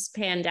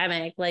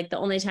post-pandemic, like the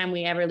only time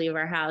we ever leave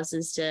our house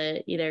is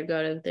to either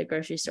go to the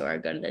grocery store or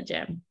go to the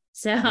gym.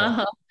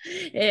 So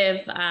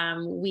if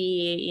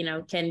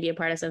we, can be a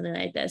part of something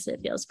like this,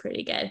 it feels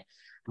pretty good.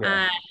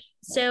 Yeah.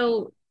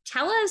 So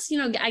tell us,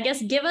 I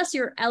guess, give us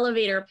your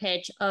elevator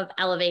pitch of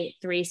Elevate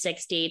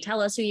 360.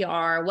 Tell us who you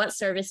are, what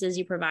services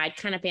you provide,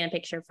 kind of paint a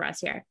picture for us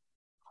here.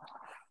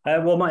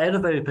 Well, my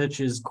elevator pitch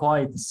is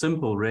quite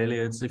simple, really.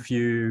 It's if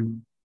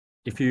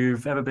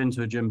you've ever been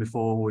to a gym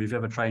before or you've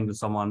ever trained with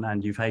someone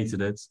and you've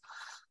hated it,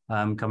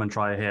 come and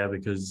try it here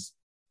because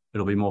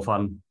it'll be more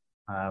fun.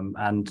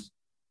 And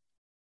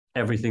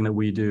everything that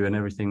we do and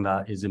everything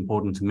that is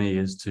important to me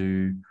is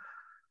to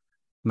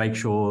make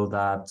sure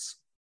that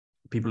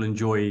people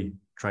enjoy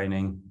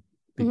training,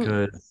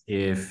 because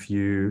if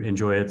you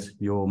enjoy it,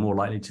 you're more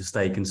likely to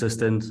stay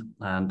consistent.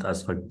 And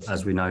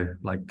as we know,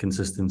 like,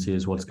 consistency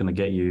is what's going to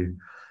get you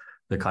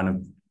the kind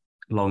of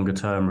longer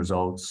term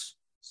results.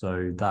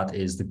 So that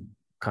is the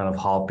kind of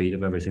heartbeat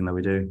of everything that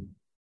we do.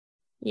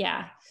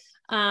 Yeah.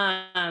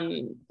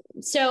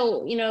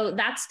 So,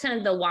 that's kind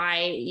of the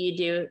why you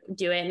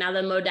do it. Now,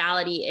 the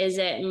modality, is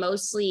it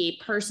mostly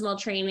personal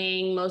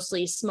training,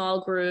 mostly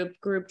small group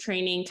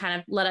training? Kind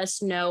of let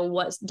us know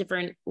what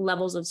different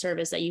levels of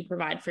service that you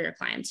provide for your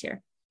clients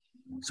here.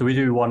 So we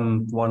do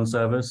one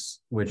service,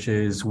 which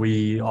is,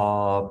 we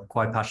are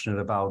quite passionate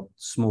about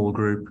small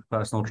group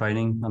personal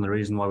training. And the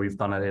reason why we've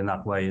done it in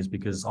that way is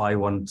because I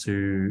want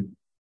to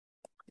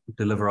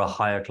deliver a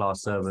higher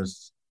class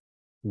service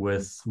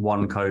with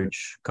one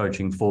coach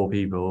coaching 4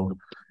 people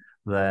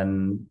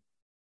than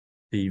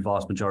the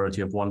vast majority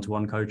of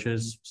one-to-one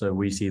coaches. So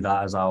we see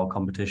that as our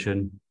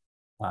competition.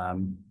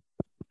 And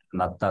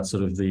that's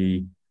sort of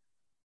the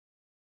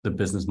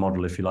business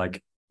model, if you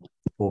like.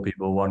 4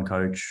 people, 1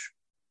 coach.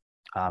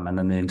 And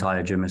then the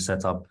entire gym is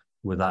set up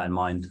with that in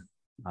mind,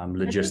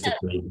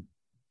 logistically.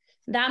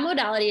 That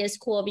modality is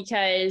cool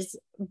because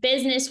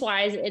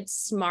business-wise, it's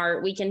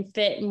smart. We can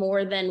fit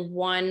more than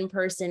one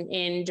person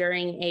in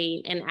during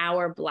an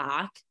hour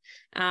block.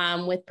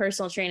 With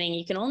personal training,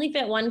 you can only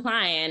fit one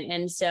client,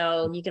 and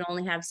so you can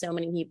only have so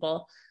many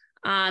people.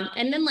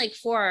 And then, like,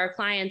 for our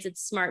clients,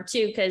 it's smart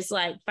too, because,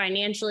 like,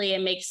 financially,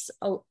 it makes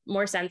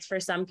more sense for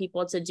some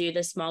people to do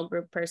the small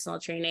group personal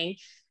training.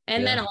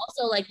 And then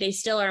also, like, they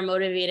still are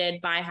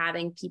motivated by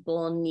having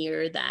people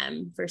near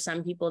them. For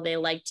some people, they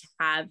like to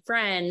have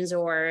friends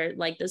or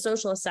like the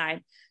social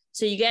side.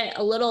 So you get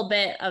a little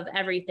bit of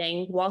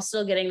everything while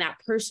still getting that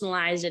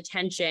personalized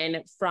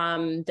attention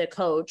from the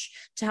coach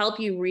to help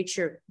you reach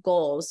your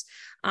goals.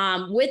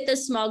 With the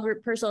small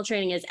group personal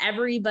training, is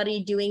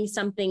everybody doing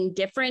something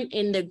different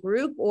in the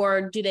group,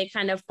 or do they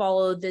kind of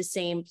follow the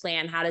same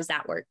plan? How does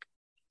that work?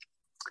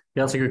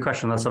 Yeah, that's a good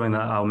question. That's something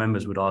that our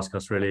members would ask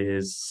us, really,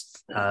 is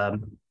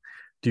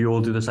do you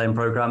all do the same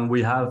program?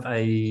 We have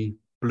a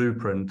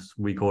blueprint,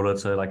 we call it,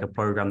 so like a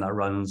program that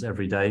runs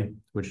every day,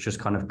 which just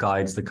kind of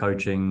guides the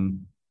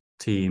coaching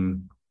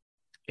team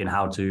in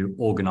how to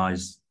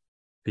organize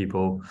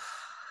people.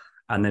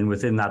 And then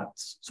within that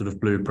sort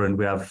of blueprint,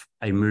 we have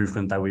a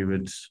movement that we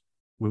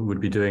would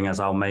be doing as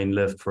our main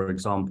lift, for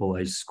example,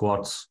 a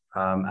squat.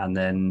 And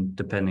then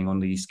depending on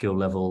the skill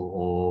level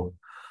or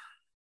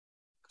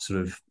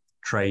sort of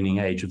training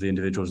age of the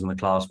individuals in the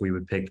class, we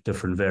would pick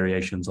different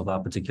variations of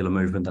that particular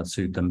movement that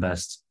suit them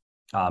best.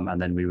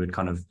 And then we would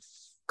kind of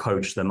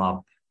coach them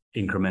up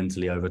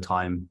incrementally over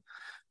time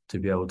to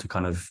be able to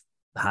kind of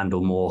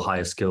handle more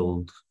higher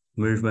skilled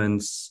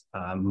movements,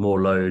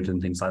 more load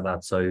and things like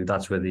that. So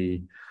that's where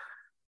the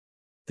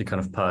kind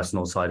of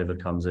personal side of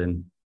it comes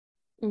in.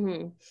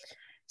 Mm-hmm.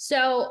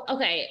 So,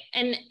 okay.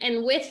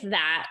 And with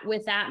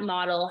that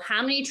model,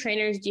 how many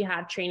trainers do you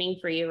have training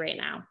for you right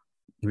now?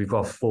 We've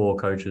got 4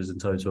 coaches in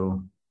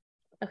total.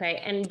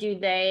 Okay. And do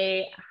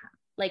they,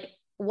 like,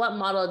 what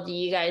model do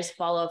you guys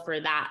follow for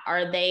that?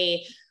 Are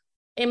they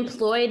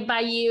employed by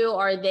you?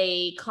 Are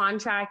they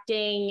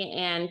contracting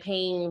and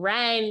paying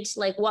rent?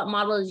 Like, what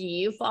model do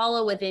you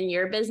follow within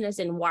your business,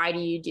 and why do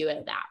you do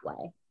it that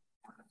way?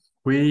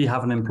 We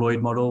have an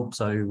employed model.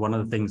 So one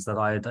of the things that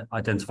I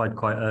identified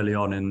quite early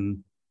on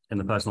in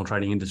the personal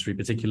training industry,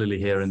 particularly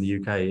here in the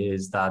UK,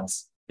 is that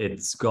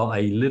it's got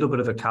a little bit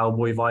of a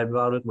cowboy vibe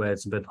about it, where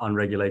it's a bit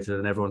unregulated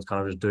and everyone's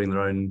kind of just doing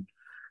their own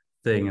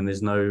thing, and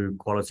there's no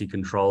quality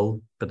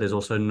control, but there's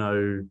also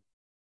no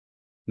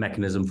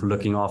mechanism for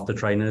looking after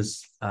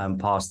trainers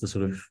past the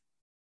sort of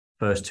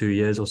first 2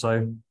 years or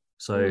so.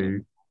 So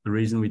the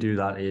reason we do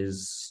that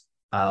is,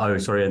 and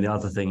the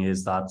other thing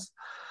is that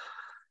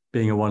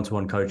being a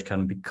one-to-one coach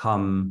can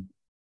become,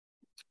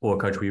 or a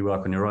coach where you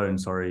work on your own,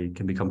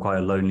 can become quite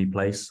a lonely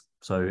place.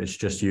 So it's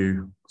just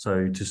you.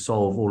 So to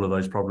solve all of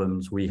those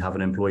problems, we have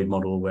an employed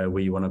model where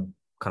we want to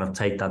kind of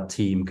take that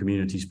team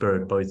community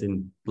spirit, both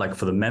in, like,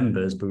 for the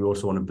members, but we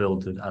also want to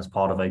build it as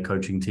part of a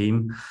coaching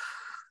team.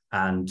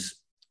 And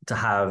to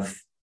have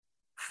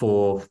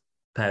 4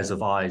 pairs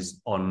of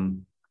eyes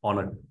on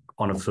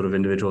a sort of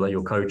individual that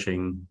you're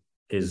coaching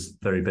is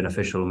very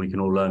beneficial, and we can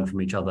all learn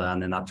from each other.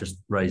 And then that just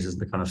raises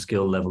the kind of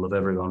skill level of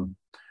everyone.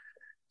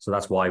 So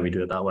that's why we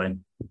do it that way.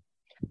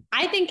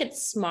 I think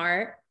it's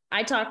smart.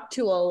 I talk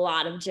to a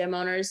lot of gym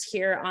owners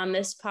here on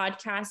this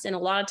podcast, and a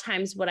lot of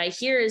times what I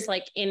hear is,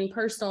 like, in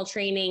personal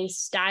training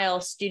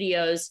style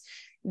studios,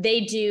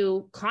 they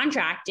do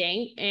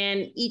contracting,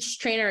 and each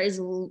trainer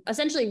is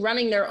essentially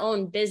running their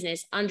own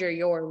business under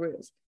your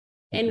roof.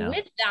 And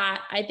with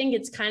that, I think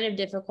it's kind of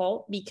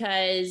difficult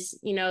because,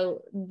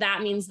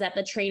 that means that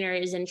the trainer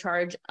is in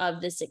charge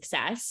of the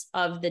success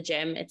of the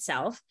gym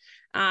itself.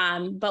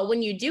 But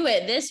when you do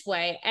it this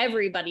way,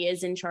 everybody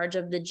is in charge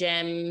of the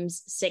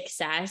gym's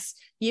success.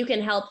 You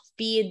can help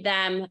feed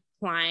them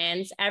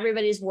clients,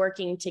 everybody's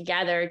working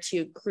together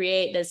to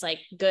create this like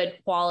good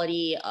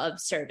quality of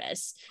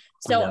service.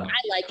 So I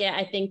like it.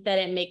 I think that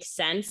it makes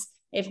sense.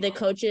 If the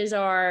coaches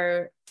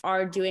are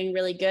doing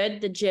really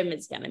good, the gym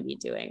is going to be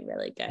doing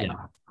really good.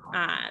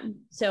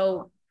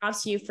 So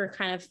props to you for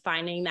kind of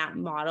finding that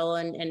model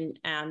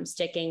and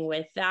sticking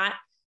with that.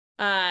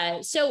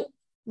 So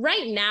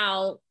right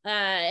now,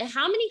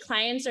 how many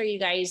clients are you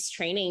guys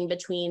training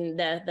between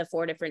the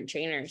 4 different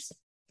trainers?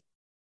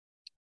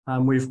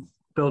 We've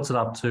built it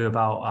up to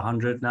about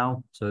 100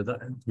 now. So that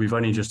we've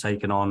only just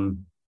taken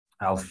on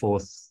our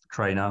 4th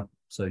trainer.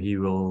 So he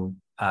will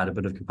add a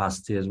bit of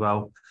capacity as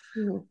well.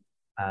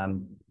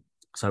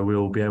 So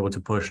we'll be able to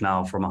push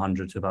now from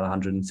 100 to about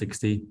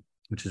 160,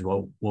 which is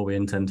what we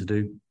intend to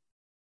do.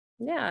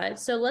 Yeah.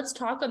 So let's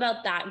talk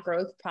about that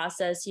growth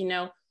process. You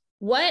know,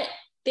 what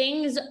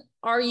things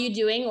are you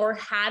doing or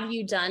have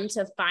you done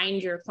to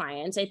find your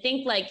clients? I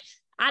think like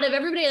out of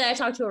everybody that I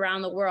talk to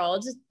around the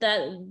world,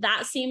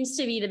 that seems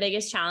to be the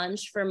biggest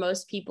challenge for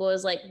most people,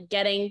 is like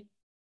getting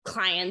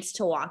clients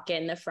to walk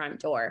in the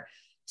front door.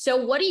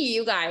 So what do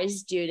you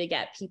guys do to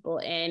get people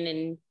in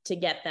and to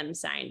get them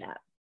signed up?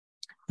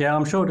 Yeah,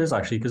 I'm sure it is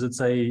actually, because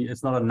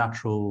it's not a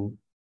natural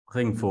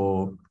thing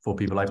for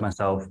people like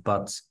myself,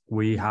 but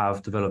we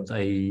have developed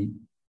a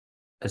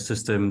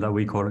system that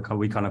we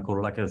kind of call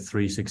it like a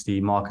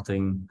 360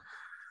 marketing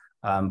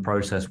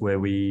process, where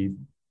we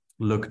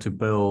look to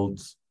build.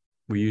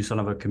 We use sort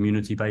of a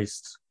community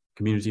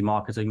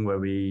marketing, where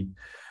we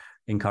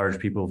encourage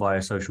people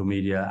via social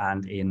media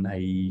and in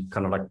a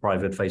kind of like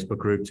private Facebook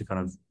group to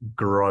kind of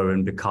grow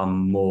and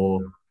become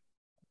more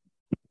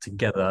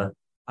together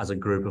as a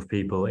group of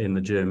people in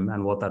the gym.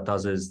 And what that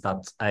does is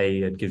that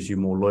it gives you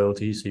more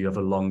loyalty, so you have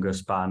a longer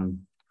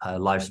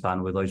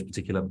lifespan with those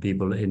particular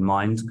people in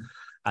mind,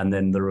 and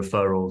then the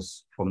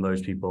referrals from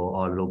those people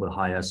are a little bit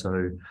higher,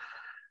 so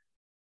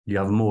you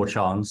have more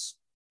chance.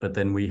 But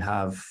then we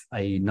have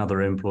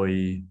another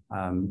employee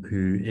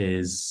who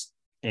is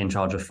in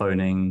charge of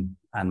phoning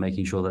and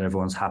making sure that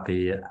everyone's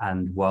happy.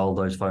 And while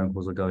those phone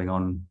calls are going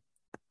on,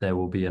 there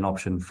will be an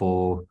option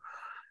for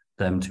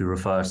them to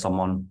refer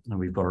someone. And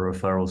we've got a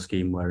referral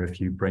scheme where if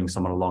you bring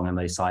someone along and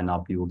they sign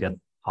up, you will get you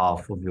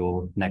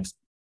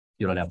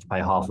don't have to pay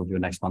half of your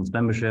next month's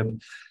membership.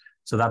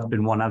 So that's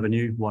been one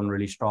avenue, one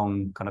really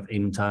strong kind of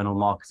internal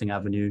marketing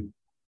avenue.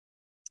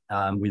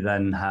 We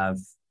then have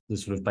the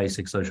sort of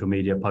basic social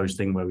media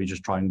posting, where we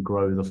just try and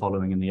grow the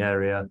following in the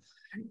area,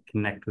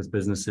 connect with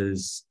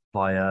businesses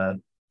via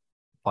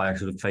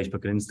sort of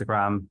Facebook and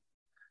Instagram.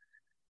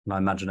 And I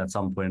imagine at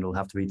some point it'll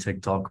have to be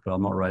TikTok, but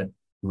I'm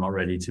not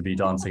ready to be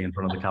dancing in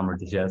front of the camera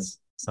just yet.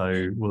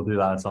 So we'll do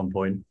that at some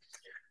point.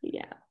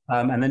 Yeah.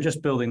 And then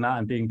just building that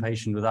and being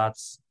patient with that.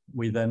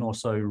 We then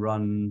also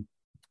run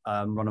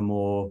a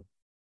more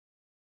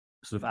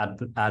sort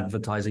of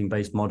advertising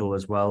based model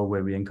as well,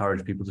 where we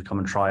encourage people to come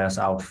and try us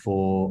out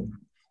for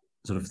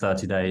sort of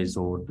 30 days,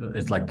 or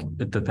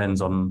it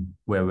depends on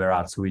where we're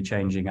at. So we're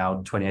changing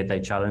our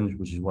 28-day challenge,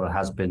 which is what it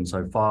has been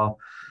so far.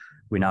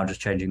 We're now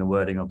just changing the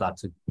wording of that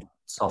to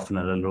soften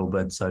it a little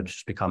bit, so it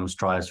just becomes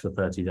try us for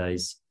 30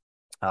 days.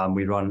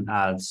 We run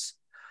ads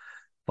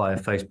via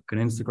Facebook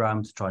and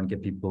Instagram to try and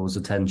get people's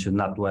attention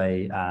that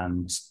way,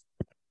 and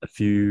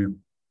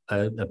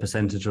a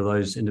percentage of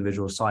those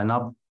individuals sign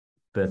up,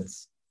 but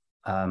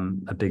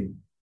a big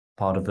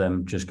part of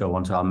them just go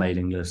onto our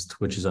mailing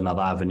list, which is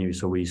another avenue.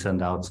 So we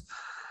send out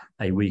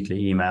a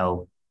weekly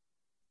email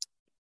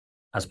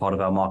as part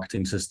of our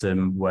marketing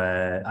system,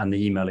 and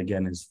the email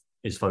again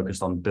is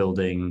focused on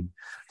building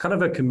kind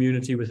of a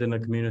community within a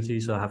community.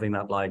 So having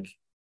that like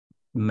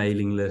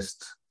mailing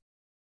list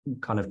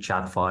kind of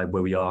chat vibe,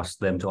 where we ask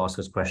them to ask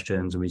us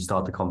questions and we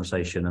start the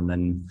conversation, and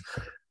then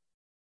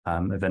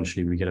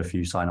eventually we get a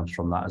few signups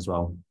from that as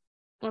well.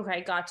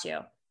 Okay, got you.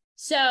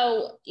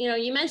 So,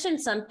 you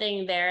mentioned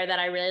something there that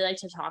I really like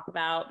to talk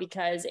about,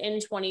 because in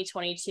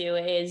 2022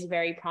 is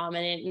very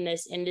prominent in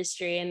this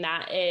industry, and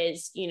that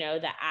is,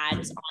 the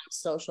ads on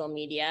social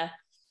media.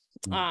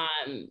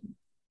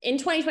 In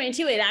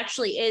 2022, it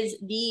actually is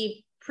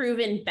the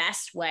proven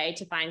best way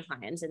to find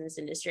clients in this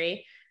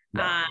industry.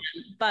 Yeah.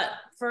 But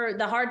for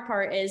the hard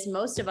part is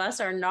most of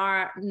us are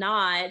not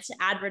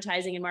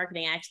advertising and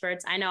marketing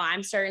experts. I know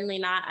I'm certainly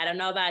not. I don't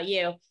know about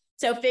you.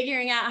 So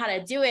figuring out how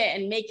to do it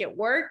and make it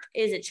work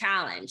is a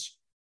challenge.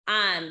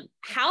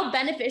 How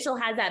beneficial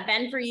has that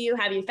been for you?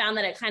 Have you found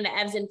that it kind of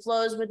ebbs and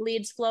flows with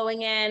leads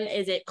flowing in?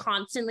 Is it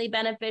constantly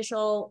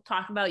beneficial?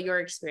 Talk about your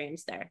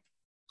experience there.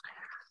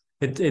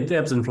 It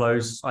ebbs and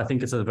flows. I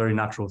think it's a very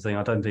natural thing.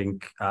 I don't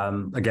think,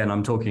 again,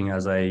 I'm talking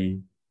as a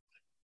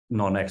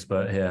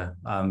non-expert here,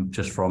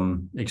 just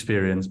from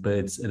experience,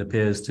 but it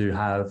appears to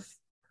have,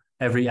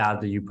 every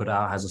ad that you put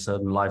out has a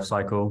certain life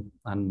cycle.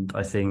 And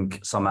I think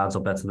some ads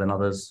are better than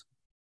others.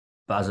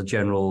 But as a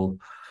general,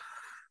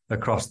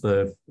 across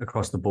the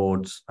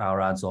board,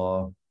 our ads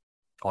are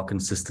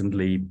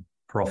consistently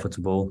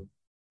profitable,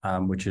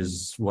 which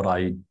is what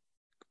I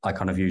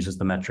kind of use as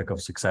the metric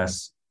of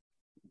success.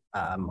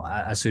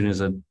 As soon as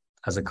the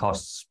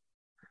cost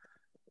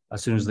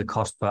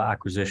per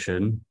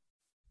acquisition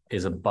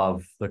is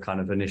above the kind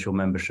of initial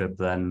membership,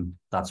 then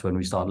that's when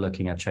we start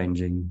looking at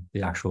changing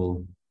the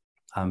actual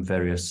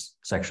various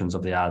sections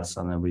of the ads,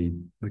 and then we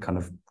kind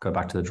of go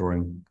back to the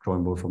drawing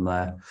board from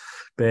there.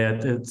 But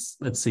yeah, it's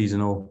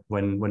seasonal.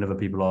 Whenever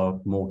people are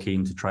more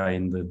keen to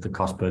train, the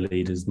cost per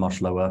lead is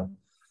much lower.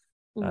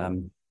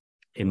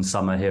 In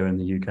summer here in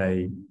the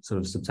UK,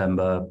 sort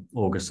of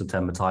August,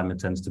 September time, it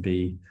tends to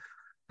be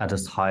at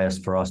its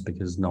highest for us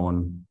because no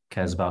one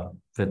cares about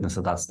fitness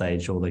at that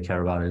stage. All they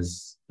care about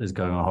is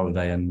going on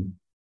holiday and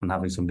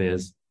having some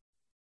beers.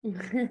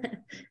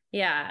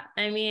 Yeah,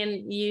 I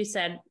mean, you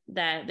said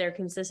that they're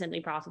consistently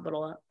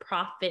profitable,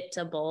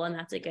 and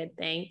that's a good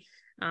thing.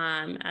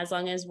 As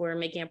long as we're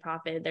making a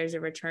profit, there's a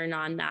return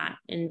on that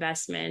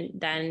investment,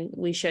 then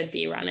we should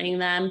be running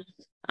them.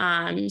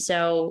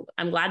 So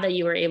I'm glad that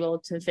you were able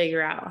to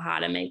figure out how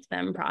to make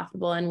them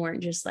profitable and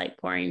weren't just like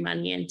pouring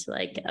money into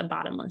like a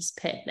bottomless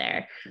pit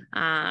there.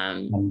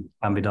 Can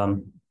be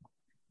done.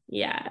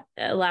 Yeah,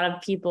 a lot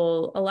of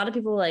people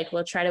like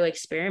will try to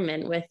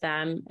experiment with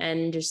them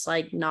and just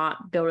like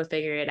not be able to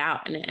figure it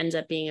out, and it ends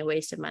up being a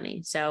waste of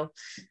money. So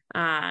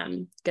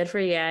good for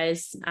you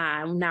guys.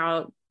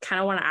 Now kind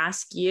of want to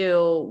ask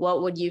you,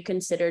 what would you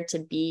consider to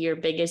be your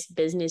biggest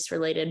business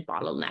related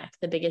bottleneck,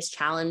 the biggest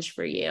challenge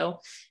for you,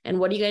 and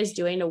what are you guys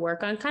doing to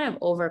work on kind of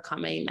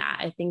overcoming that?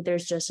 I think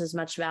there's just as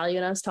much value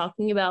in us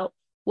talking about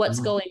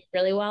what's going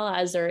really well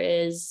as there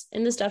is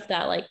in the stuff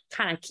that like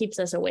kind of keeps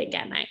us awake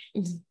at night.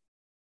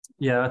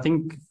 Yeah, I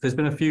think there's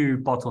been a few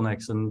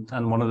bottlenecks,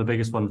 and one of the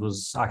biggest ones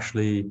was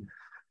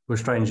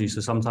strangely.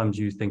 So sometimes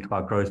you think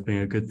about growth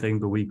being a good thing,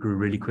 but we grew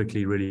really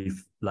quickly, really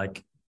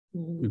like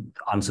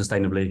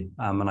unsustainably,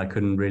 and I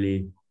couldn't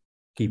really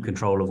keep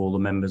control of all the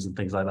members and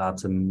things like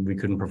that, and we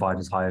couldn't provide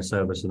as high a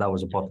service. So that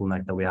was a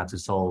bottleneck that we had to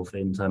solve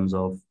in terms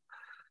of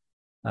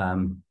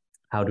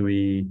how do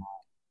we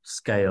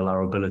scale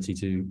our ability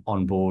to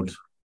onboard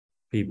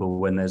people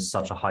when there's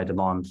such a high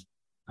demand.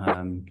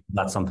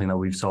 That's something that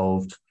we've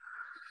solved.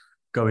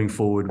 Going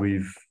forward,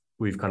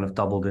 we've kind of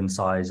doubled in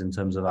size in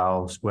terms of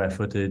our square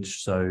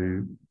footage.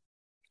 So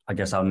I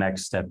guess our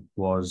next step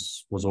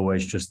was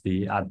always just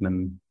the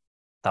admin.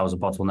 That was a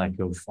bottleneck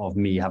of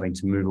me having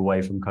to move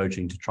away from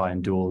coaching to try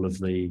and do all of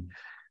the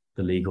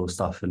legal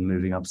stuff and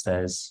moving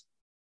upstairs,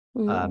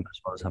 as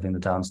well as having the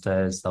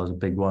downstairs. That was a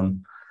big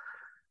one.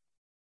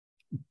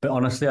 But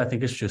honestly, I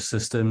think it's just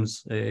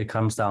systems. It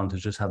comes down to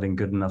just having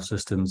good enough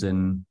systems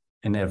in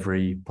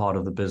every part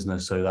of the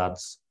business so that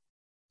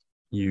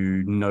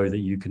you know that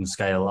you can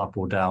scale up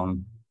or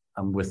down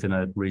within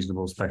a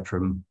reasonable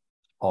spectrum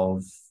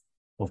of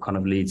kind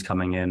of leads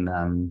coming in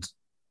and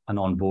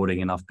onboarding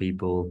enough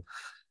people,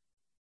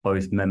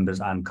 both members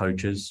and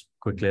coaches,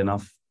 quickly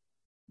enough.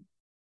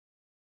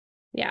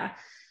 Yeah.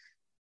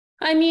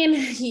 I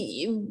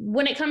mean,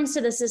 when it comes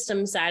to the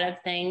system side of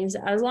things,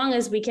 as long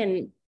as we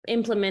can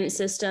implement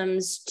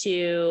systems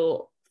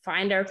to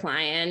find our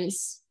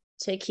clients,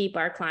 to keep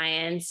our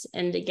clients,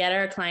 and to get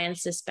our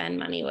clients to spend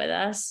money with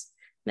us,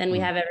 then we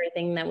have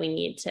everything that we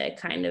need to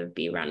kind of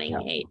be running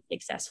a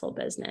successful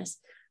business.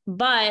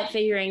 But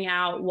figuring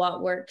out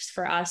what works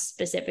for us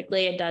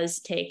specifically, it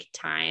does take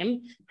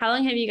time. How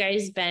long have you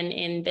guys been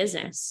in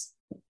business?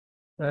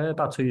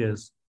 About 2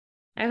 years.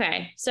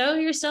 Okay. So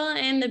you're still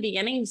in the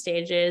beginning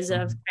stages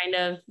of kind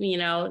of,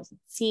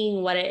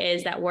 seeing what it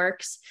is that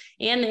works.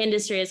 And the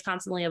industry is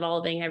constantly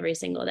evolving every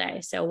single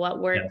day. So what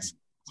worked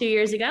 2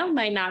 years ago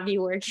might not be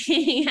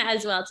working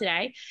as well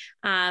today.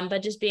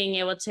 But just being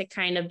able to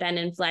kind of bend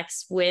and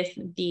flex with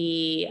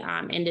the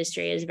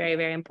industry is very,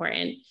 very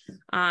important.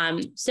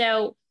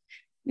 So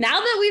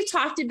now that we've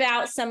talked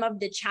about some of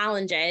the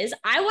challenges,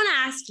 I want to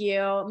ask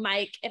you,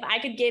 Mike, if I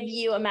could give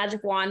you a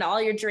magic wand,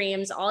 all your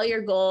dreams, all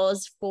your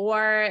goals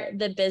for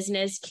the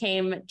business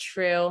came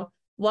true,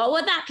 what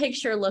would that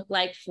picture look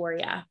like for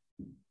you?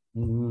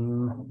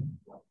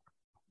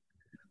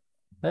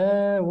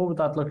 What would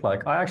that look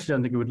like? I actually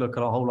don't think it would look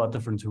a whole lot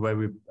different to where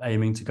we're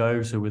aiming to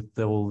go. So with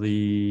all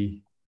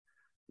the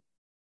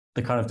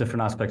kind of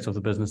different aspects of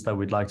the business that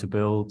we'd like to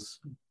build,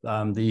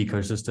 the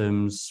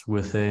ecosystems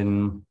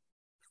within,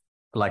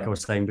 like I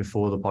was saying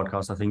before the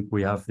podcast, I think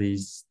we have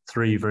these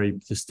 3 very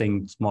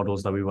distinct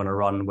models that we want to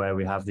run, where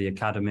we have the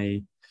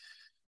academy,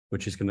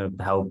 which is going to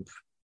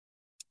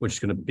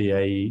be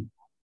a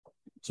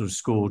sort of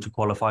school to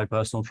qualify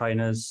personal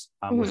trainers,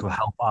 which will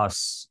help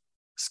us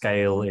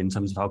scale in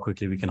terms of how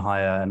quickly we can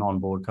hire and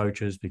onboard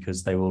coaches,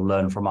 because they will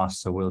learn from us.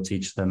 So we'll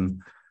teach them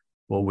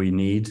what we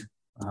need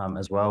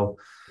as well.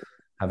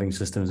 Having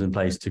systems in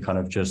place to kind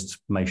of just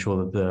make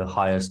sure that the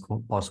highest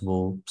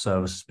possible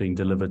service is being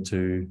delivered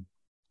to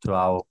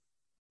our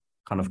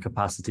kind of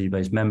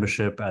capacity-based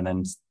membership, and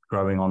then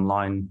growing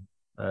online,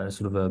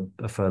 sort of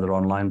a further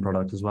online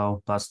product as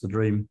well. That's the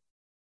dream.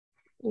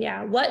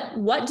 Yeah.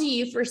 What do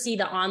you foresee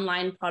the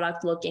online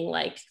product looking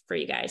like for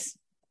you guys?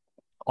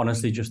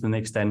 Honestly, just an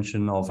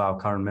extension of our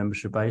current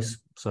membership base.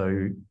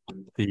 So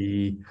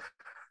the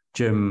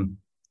gym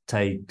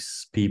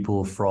takes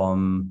people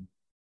from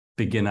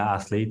beginner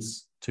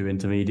athletes to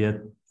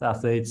intermediate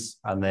athletes,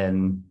 and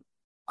then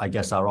I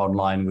guess our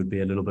online would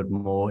be a little bit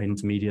more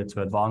intermediate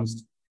to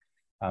advanced,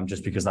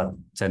 just because that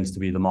tends to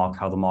be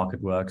how the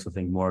market works. I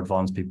think more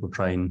advanced people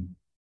train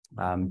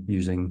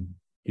using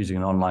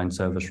an online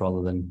service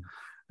rather than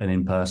an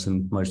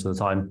in-person most of the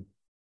time.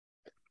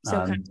 So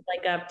kind of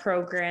like a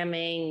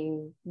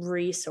programming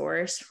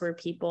resource for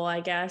people,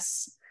 I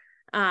guess.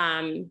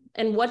 And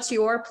what's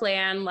your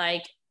plan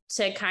like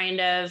to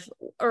kind of,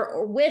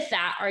 or with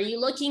that, are you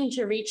looking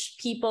to reach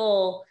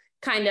people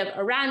kind of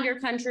around your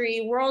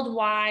country,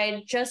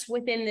 worldwide, just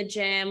within the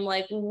gym?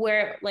 Like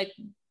where, like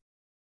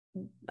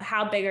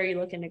how big are you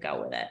looking to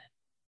go with it?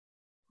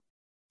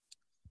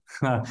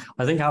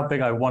 I think how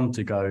big I want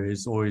to go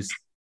is always,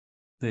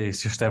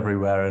 it's just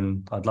everywhere,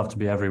 and I'd love to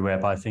be everywhere.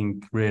 But I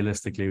think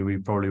realistically, we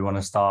probably want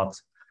to start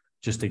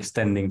just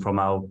extending from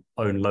our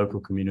own local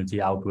community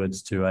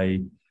outwards to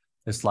a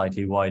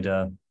slightly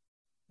wider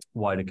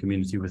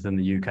community within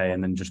the UK,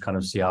 and then just kind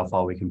of see how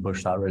far we can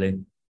push that really.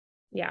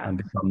 Yeah. And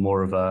become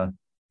more of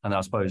and I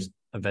suppose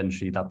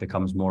eventually that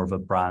becomes more of a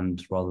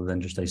brand rather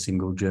than just a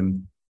single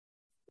gym.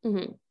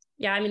 Mm-hmm.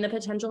 Yeah, I mean, the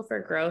potential for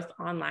growth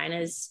online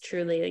is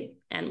truly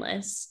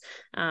endless.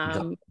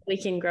 We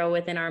can grow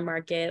within our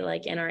market,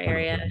 like in our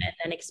area, and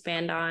then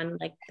expand on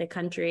like the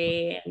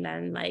country and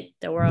then like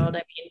the world.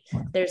 I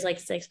mean, there's like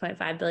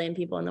 6.5 billion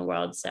people in the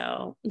world.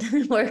 So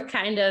there's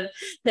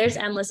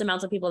endless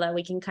amounts of people that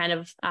we can kind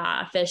of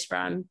fish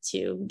from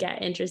to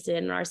get interested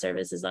in our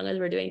service, as long as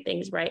we're doing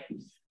things right.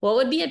 What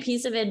would be a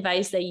piece of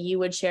advice that you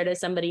would share to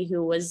somebody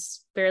who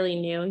was fairly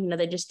new? You know,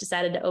 they just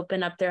decided to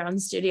open up their own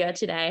studio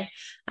today.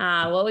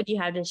 What would you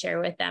have to share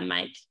with them,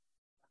 Mike?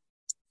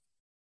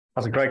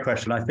 That's a great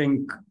question. I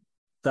think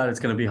that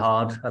it's going to be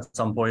hard at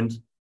some point,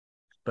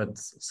 but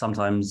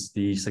sometimes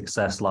the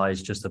success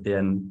lies just at the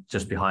end,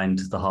 just behind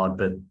the hard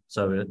bit.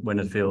 So when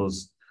it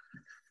feels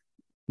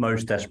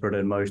most desperate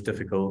and most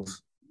difficult,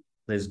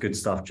 there's good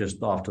stuff just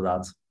after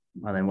that.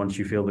 And then once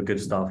you feel the good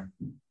stuff,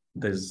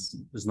 there's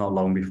not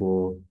long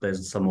before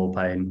there's some more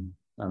pain,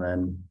 and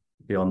then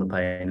beyond the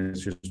pain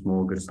it's just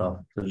more good stuff.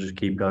 So just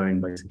keep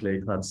going, basically.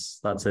 That's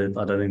it.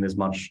 I don't think there's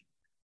much.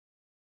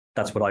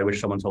 That's what I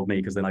wish someone told me,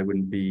 because then I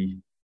wouldn't be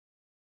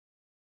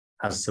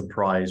as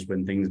surprised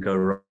when things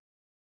go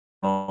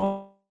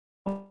wrong,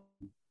 and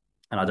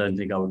I don't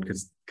think I would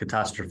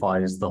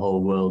catastrophize the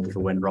whole world if it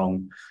went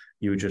wrong.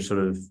 You would just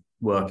sort of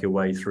work your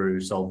way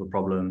through, solve the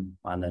problem,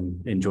 and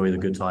then enjoy the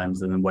good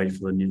times, and then wait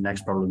for the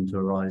next problem to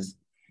arise.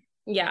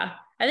 Yeah,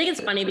 I think it's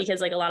funny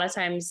because like a lot of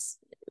times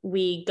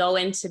we go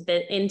into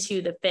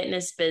the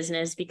fitness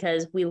business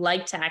because we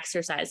like to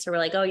exercise. So we're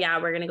like, oh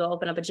yeah, we're going to go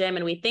open up a gym,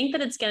 and we think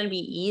that it's going to be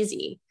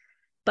easy.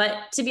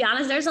 But to be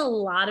honest, there's a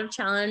lot of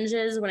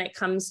challenges when it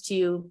comes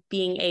to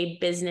being a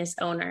business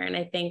owner. And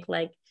I think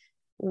like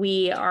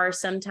we are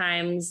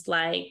sometimes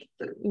like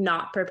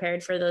not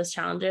prepared for those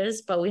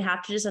challenges, but we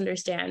have to just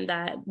understand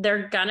that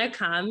they're going to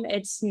come.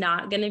 It's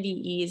not going to be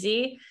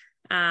easy.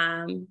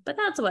 But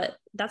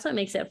that's what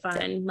makes it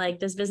fun. Like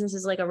this business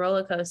is like a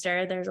roller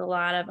coaster. There's a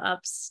lot of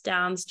ups,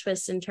 downs,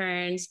 twists, and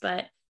turns,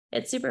 but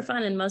it's super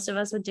fun. And most of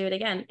us would do it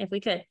again if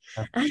we could.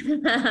 A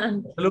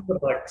little bit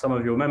like some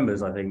of your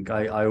members, I think.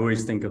 I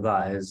always think of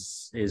that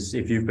as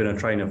if you've been a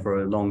trainer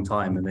for a long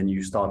time and then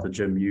you start a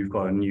gym,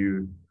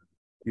 you're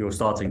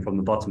starting from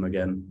the bottom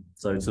again.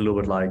 So it's a little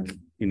bit like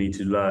you need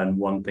to learn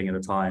one thing at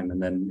a time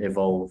and then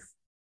evolve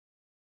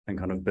and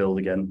kind of build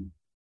again.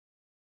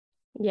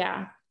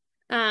 Yeah.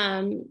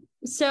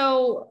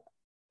 So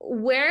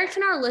where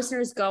can our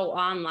listeners go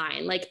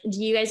online? Like,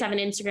 do you guys have an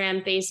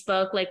Instagram,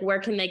 Facebook? Like, where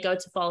can they go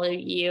to follow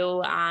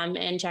you,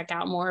 and check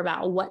out more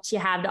about what you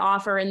have to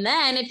offer? And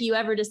then if you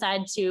ever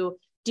decide to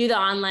do the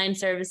online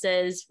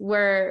services,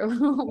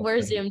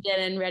 we're zoomed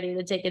in and ready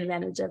to take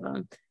advantage of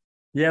them.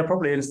 Yeah,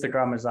 probably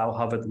Instagram is our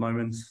hub at the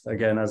moment.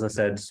 Again, as I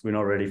said, we're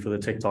not ready for the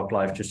TikTok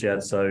live just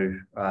yet. So,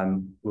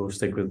 we'll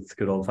stick with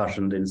good old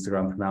fashioned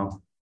Instagram for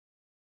now.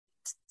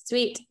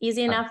 Sweet.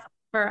 Easy enough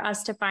for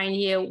us to find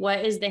you.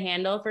 What is the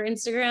handle for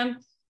Instagram? I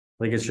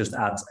think it's just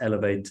at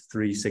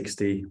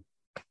Elevate360.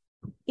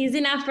 Easy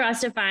enough for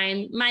us to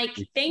find. Mike,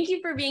 thank you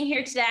for being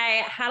here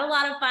today. Had a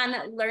lot of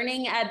fun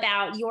learning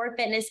about your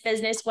fitness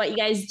business, what you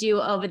guys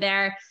do over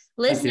there.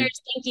 Listeners,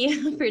 thank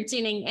you for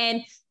tuning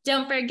in.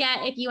 Don't forget,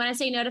 if you want to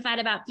stay notified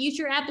about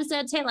future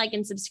episodes, hit like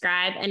and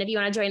subscribe. And if you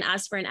want to join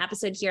us for an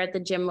episode here at the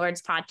Gym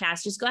Lords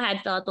podcast, just go ahead,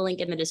 fill out the link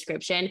in the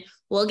description.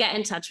 We'll get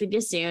in touch with you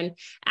soon.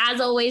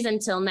 As always,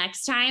 until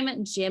next time,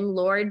 Gym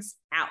Lords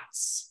out.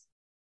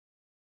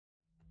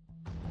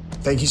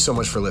 Thank you so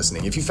much for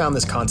listening. If you found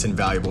this content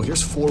valuable,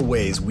 here's 4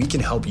 ways we can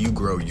help you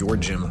grow your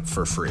gym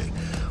for free.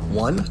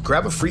 1,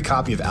 grab a free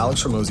copy of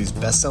Alex Hormozi's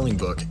best-selling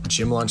book,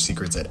 Gym Launch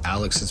Secrets, at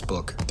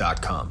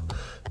alexsbook.com.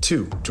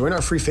 2, join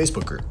our free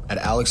Facebook group at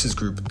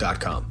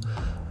alexsgroup.com.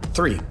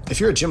 3, if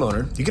you're a gym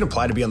owner, you can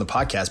apply to be on the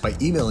podcast by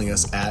emailing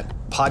us at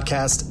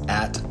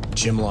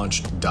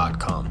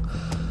podcast@gymlaunch.com.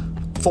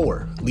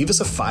 4, leave us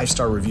a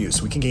 5-star review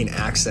so we can gain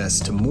access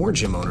to more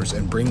gym owners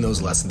and bring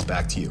those lessons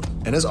back to you.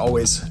 And as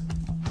always,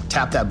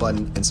 tap that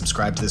button and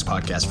subscribe to this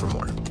podcast for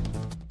more.